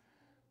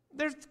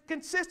 There's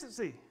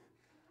consistency.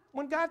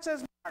 When God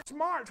says march,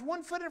 march,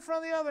 one foot in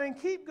front of the other, and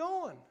keep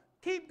going.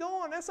 Keep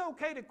going. It's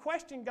okay to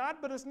question God,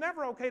 but it's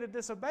never okay to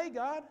disobey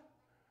God.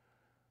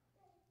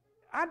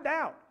 I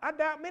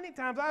doubt many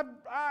times.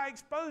 I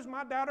exposed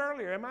my doubt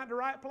earlier. Am I at the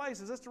right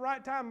place? Is this the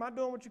right time? Am I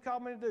doing what you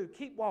called me to do?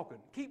 Keep walking,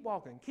 keep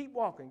walking, keep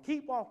walking,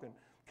 keep walking.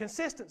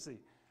 Consistency.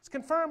 It's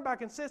confirmed by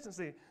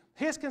consistency.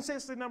 His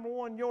consistency, number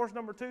 1, yours,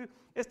 number 2.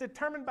 It's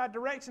determined by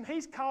direction.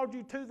 He's called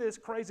you to this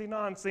crazy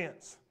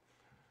nonsense.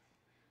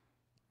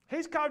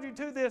 He's called you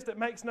to this that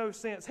makes no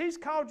sense. He's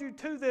called you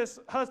to this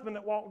husband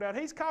that walked out.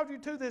 He's called you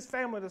to this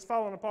family that's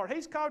fallen apart.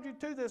 He's called you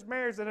to this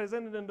marriage that has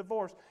ended in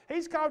divorce.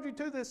 He's called you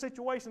to this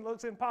situation that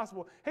looks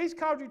impossible. He's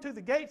called you to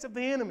the gates of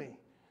the enemy.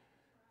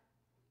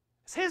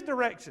 It's His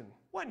direction.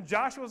 It wasn't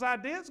Joshua's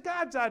idea, it's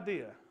God's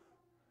idea.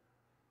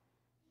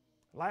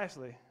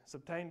 Lastly, it's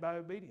obtained by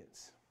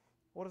obedience.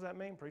 What does that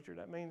mean, preacher?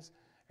 That means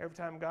every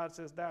time God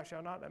says, thou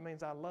shalt not, that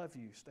means I love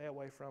you. Stay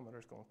away from it or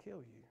it's going to kill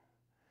you.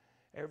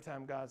 Every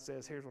time God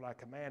says, here's what I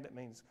command, it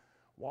means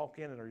walk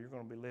in it or you're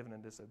going to be living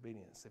in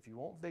disobedience. If you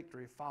want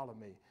victory, follow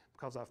me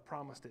because I've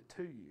promised it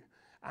to you.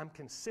 I'm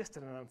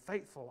consistent and I'm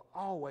faithful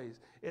always.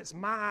 It's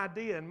my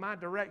idea and my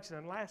direction.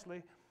 And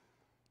lastly,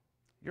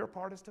 your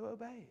part is to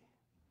obey.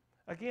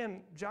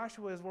 Again,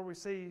 Joshua is where we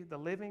see the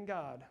living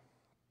God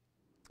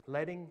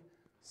letting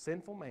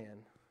sinful man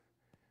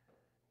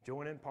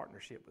join in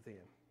partnership with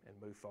Him and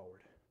move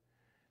forward.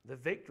 The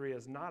victory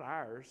is not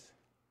ours.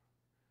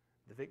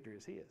 The victory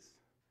is His.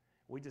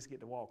 We just get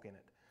to walk in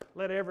it.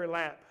 Let every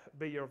lap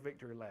be your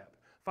victory lap.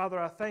 Father,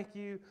 I thank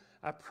you.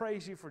 I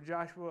praise you for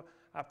Joshua.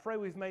 I pray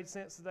we've made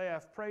sense today.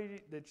 I've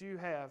prayed that you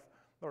have,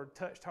 Lord,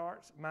 touched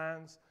hearts,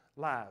 minds,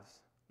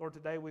 lives. Lord,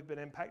 today we've been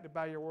impacted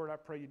by your word. I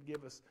pray you'd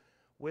give us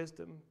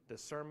wisdom,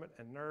 discernment,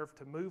 and nerve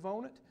to move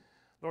on it.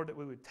 Lord, that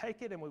we would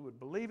take it and we would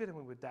believe it and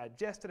we would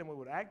digest it and we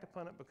would act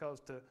upon it,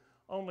 because to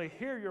only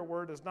hear your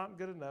word is not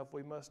good enough.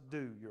 We must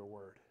do your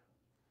word.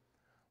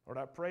 Lord,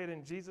 I pray it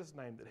in Jesus'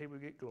 name that He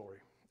would get glory.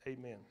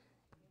 Amen.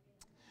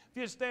 If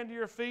you'd stand to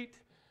your feet,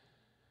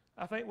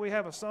 I think we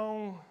have a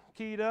song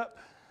keyed up.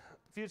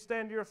 If you'd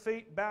stand to your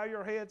feet, bow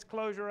your heads,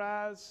 close your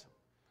eyes.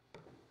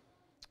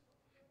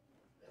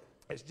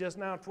 It's just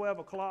now 12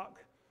 o'clock,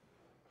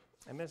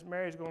 and Miss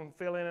Mary's going to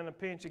fill in a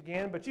pinch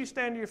again. But you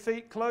stand to your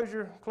feet, close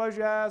your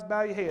eyes,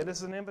 bow your head. This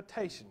is an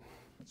invitation.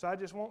 So I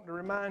just want to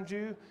remind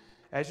you,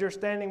 as you're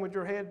standing with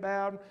your head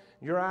bowed,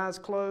 your eyes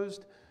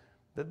closed,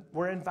 that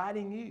we're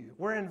inviting you.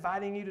 We're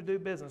inviting you to do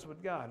business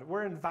with God.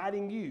 We're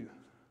inviting you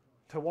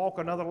to walk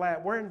another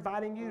lap. We're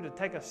inviting you to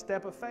take a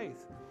step of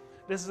faith.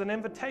 This is an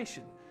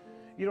invitation.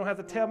 You don't have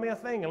to tell me a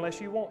thing unless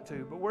you want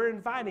to, but we're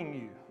inviting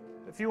you.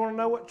 If you want to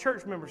know what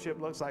church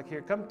membership looks like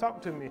here, come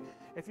talk to me.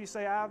 If you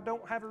say, I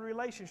don't have a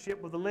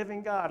relationship with the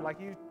living God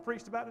like you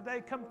preached about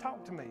today, come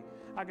talk to me.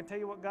 I can tell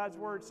you what God's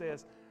word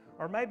says.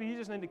 Or maybe you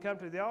just need to come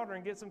to the altar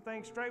and get some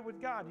things straight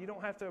with God. You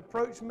don't have to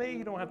approach me.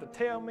 You don't have to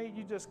tell me.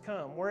 You just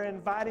come. We're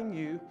inviting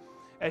you.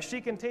 As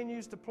she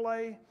continues to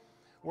play,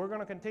 we're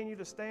going to continue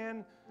to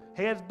stand,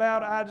 heads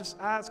bowed,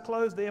 eyes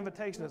closed. The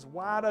invitation is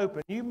wide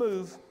open. You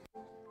move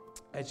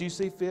as you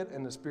see fit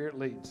and the Spirit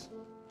leads.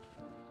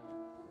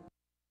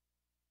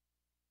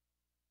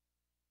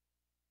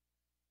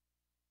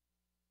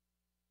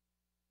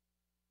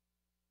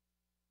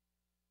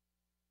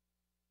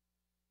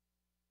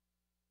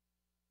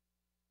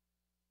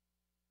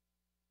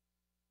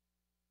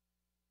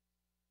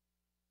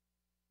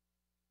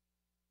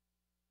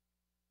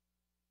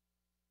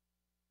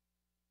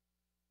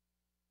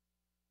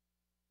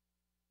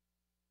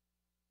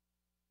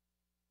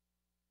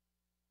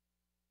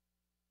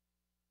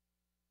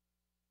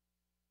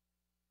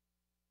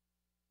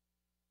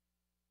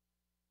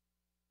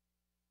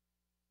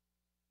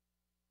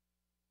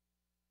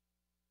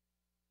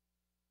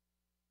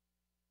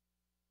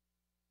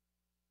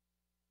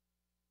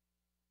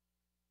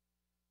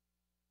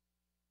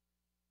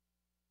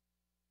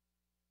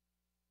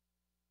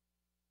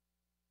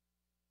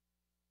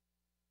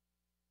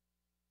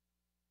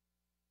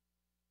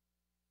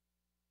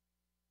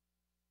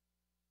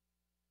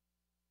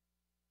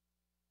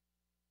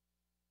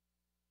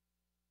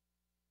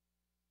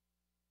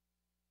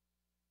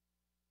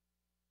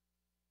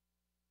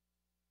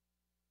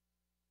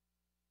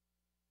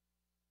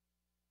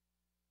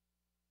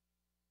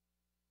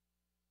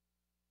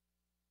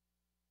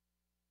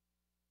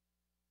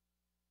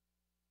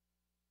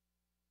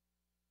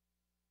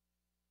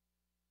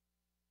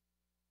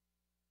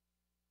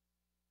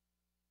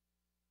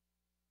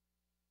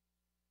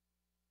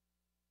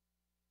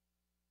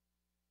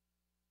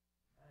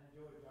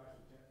 Enjoyed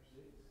Joshua chapter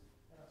 6,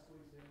 and I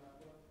squeezed in about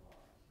 12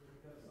 o'clock.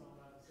 Didn't cut us on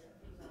out of 7,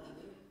 but it's all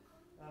good.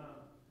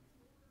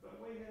 But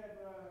we have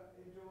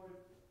enjoyed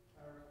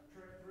our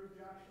trek through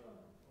Joshua.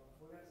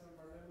 We got some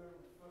of our new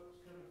folks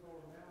coming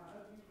forward now.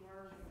 I hope you've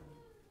learned from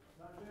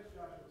not just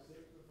Joshua 6,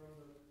 but from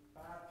the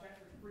 5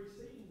 chapters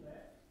preceding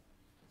that.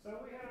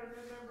 So we had our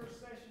new members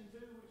session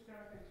 2, which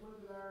kind of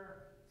concluded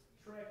our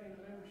trek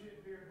into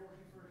membership here at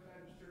Horseshoe First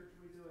Baptist Church.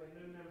 We do a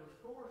new members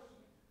course,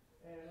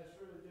 and it's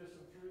really just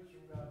some truths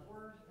from God's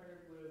Word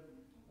paired with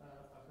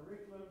a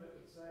curriculum that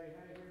would say,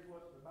 hey, here's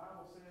what the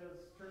Bible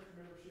says church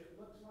membership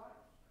looks like.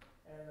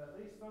 And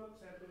these folks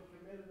have been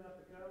committed enough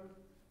to come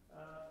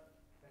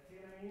at 10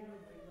 a.m.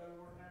 They go to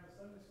work down to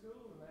Sunday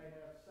school, and they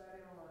have sat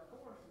in on our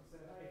course and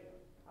said,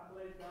 hey, I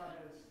believe God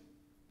has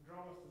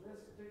drawn us to this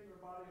particular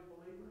body of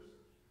believers.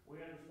 We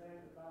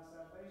understand that by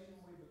salvation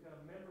we become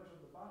members of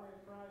the body of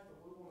Christ, but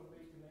we want to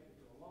be connected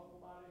to a local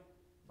body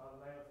by the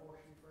name of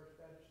Horseshoe First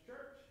Baptist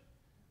Church.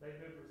 They've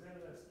been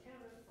presented as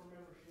candidates for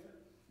membership.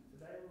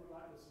 Today we would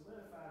like to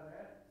solidify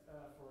that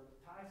for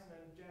Tyson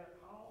and Janet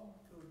Hall,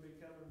 who would be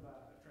coming by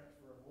a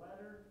transfer of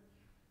letter.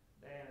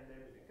 Dan and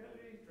Debbie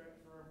Ducote,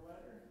 transfer of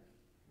letter.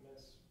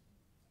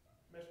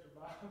 Mr.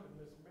 Bob and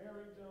Miss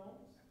Mary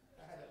Jones.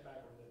 I had that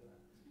backwards, didn't I?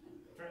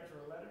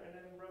 Transfer of letter. And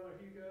then Brother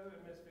Hugo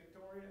and Miss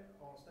Victoria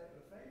on statement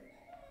of faith.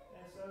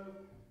 And so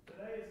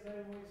today is the day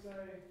when we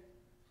say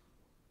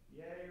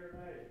yay or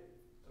nay.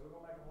 So we're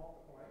going to make them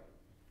walk the plank.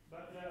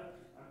 But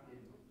I'm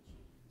kidding.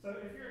 So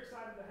if you're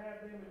excited to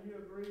have them and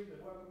you agree to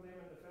welcome them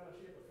into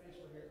fellowship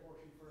officially here at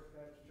Horseshoe First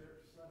Baptist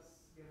Church,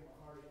 let's give them a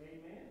hearty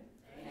amen.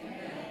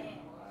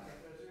 Amen. All right.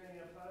 If there's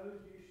any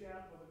opposed, you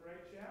shout with a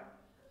great shout.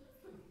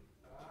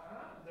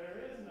 There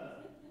is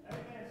none.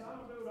 Amen. So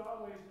I'm going to do what I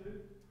always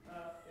do.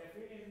 If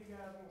any of you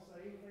guys want to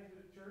say anything to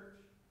the church,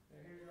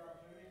 then here's your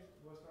opportunity.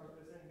 We'll start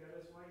this end and go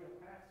this way. You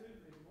don't have to,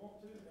 but if you want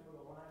to, then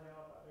we'll line you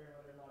up out there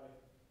and let everybody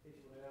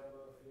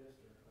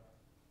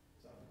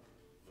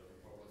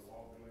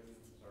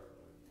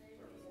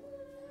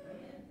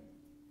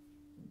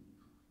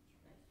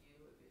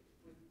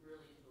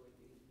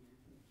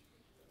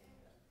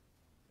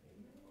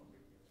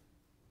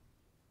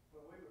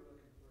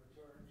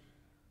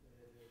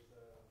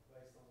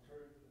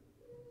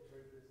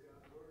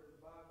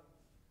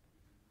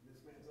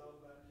all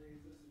about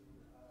Jesus, and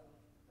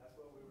that's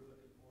what we were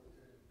looking forward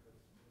to, because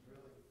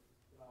really,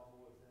 it all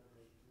boils down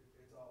to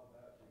it's all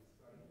about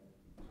Jesus, our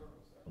eternal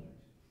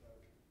salvation. So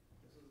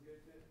this was a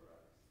good fit for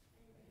us.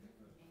 Amen.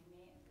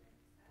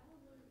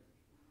 Hallelujah.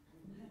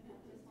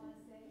 I just want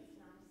to say it's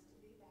nice to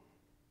be back.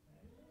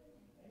 Amen.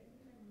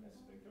 Miss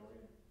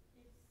Victoria?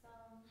 It's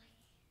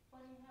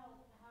funny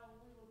how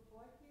we were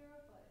brought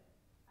here, but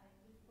I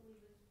just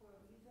believe it's for a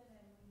reason,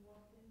 and we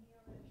walked in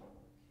here and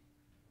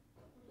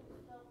we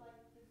just felt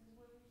like this is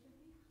where we should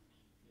be.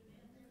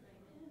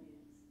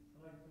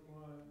 I'd like to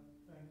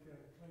thank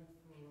Clint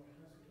for,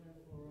 Mr. Clint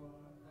for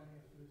inviting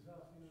us to his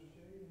house the other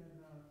day,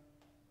 and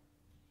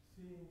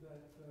seeing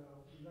that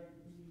we like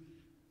to be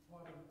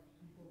part of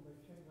people that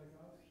think like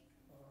us,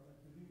 or that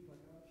believe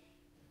like us.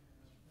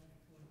 Thank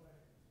you for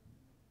inviting us.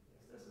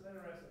 Yes, this is an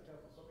interesting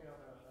couple. Some of y'all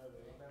may not know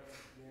them. I'm down at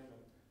the gym,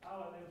 and I'll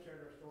let them share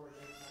their story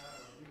next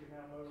time. And you can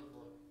have them over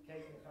for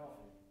cake and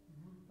coffee,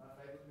 my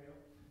favorite meal.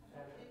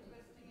 And,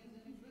 Interesting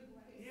is in a good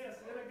way. yes,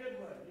 in a good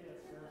way. Yes,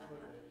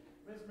 absolutely.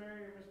 Miss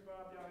Mary or Miss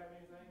Bob, y'all have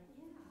anything?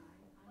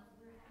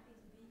 We're happy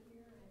to be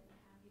here and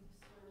happy to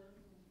serve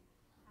and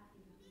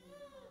happy to be in a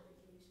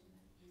congregation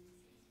that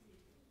brings us people.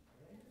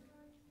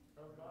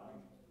 Brother Bobby?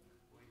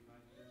 We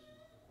think this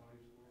is the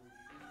place where we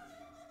should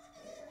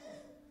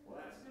Well,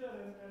 that's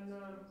good. And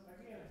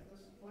again,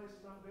 this place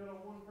is not built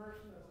on one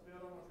person. It's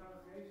built on a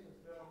congregation.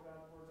 It's built on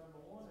God's Word,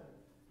 number one. And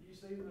you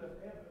see the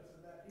evidence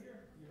of that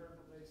here. You heard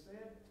what they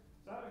said.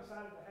 So I'm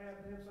excited to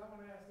have them. So I'm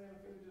going to ask them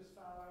if we would just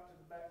file out to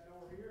the back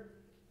door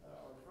here,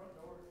 or the front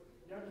door.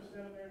 Y'all just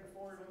stand up there in the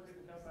foyer, let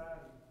people come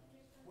by and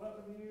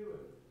welcome you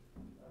and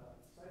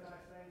say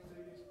nice things to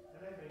you.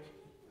 And then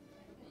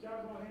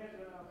y'all go ahead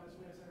and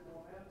dismiss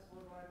everyone else.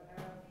 We're glad to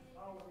have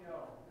all of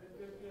y'all. Good,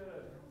 good,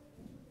 good.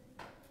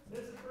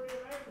 This is pretty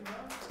amazing,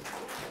 huh?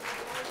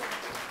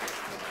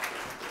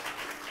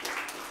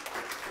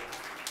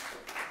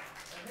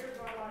 And here's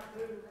what I like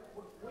to do.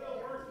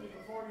 We'll work you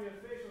before you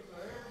official, so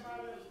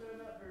everybody that's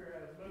stood up here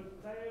has moved the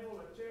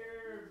table, a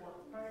chair,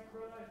 worked the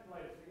paintbrush,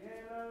 played the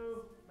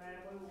piano. Man,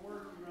 we will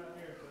work you right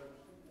here. So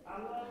I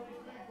love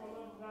these people. I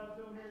love what God's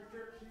doing here at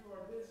church. You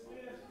are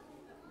dismissed.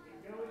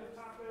 Go eat a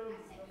taco.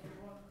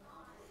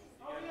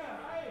 Oh,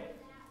 yeah. Hey,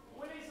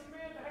 we need some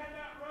men to hand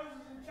out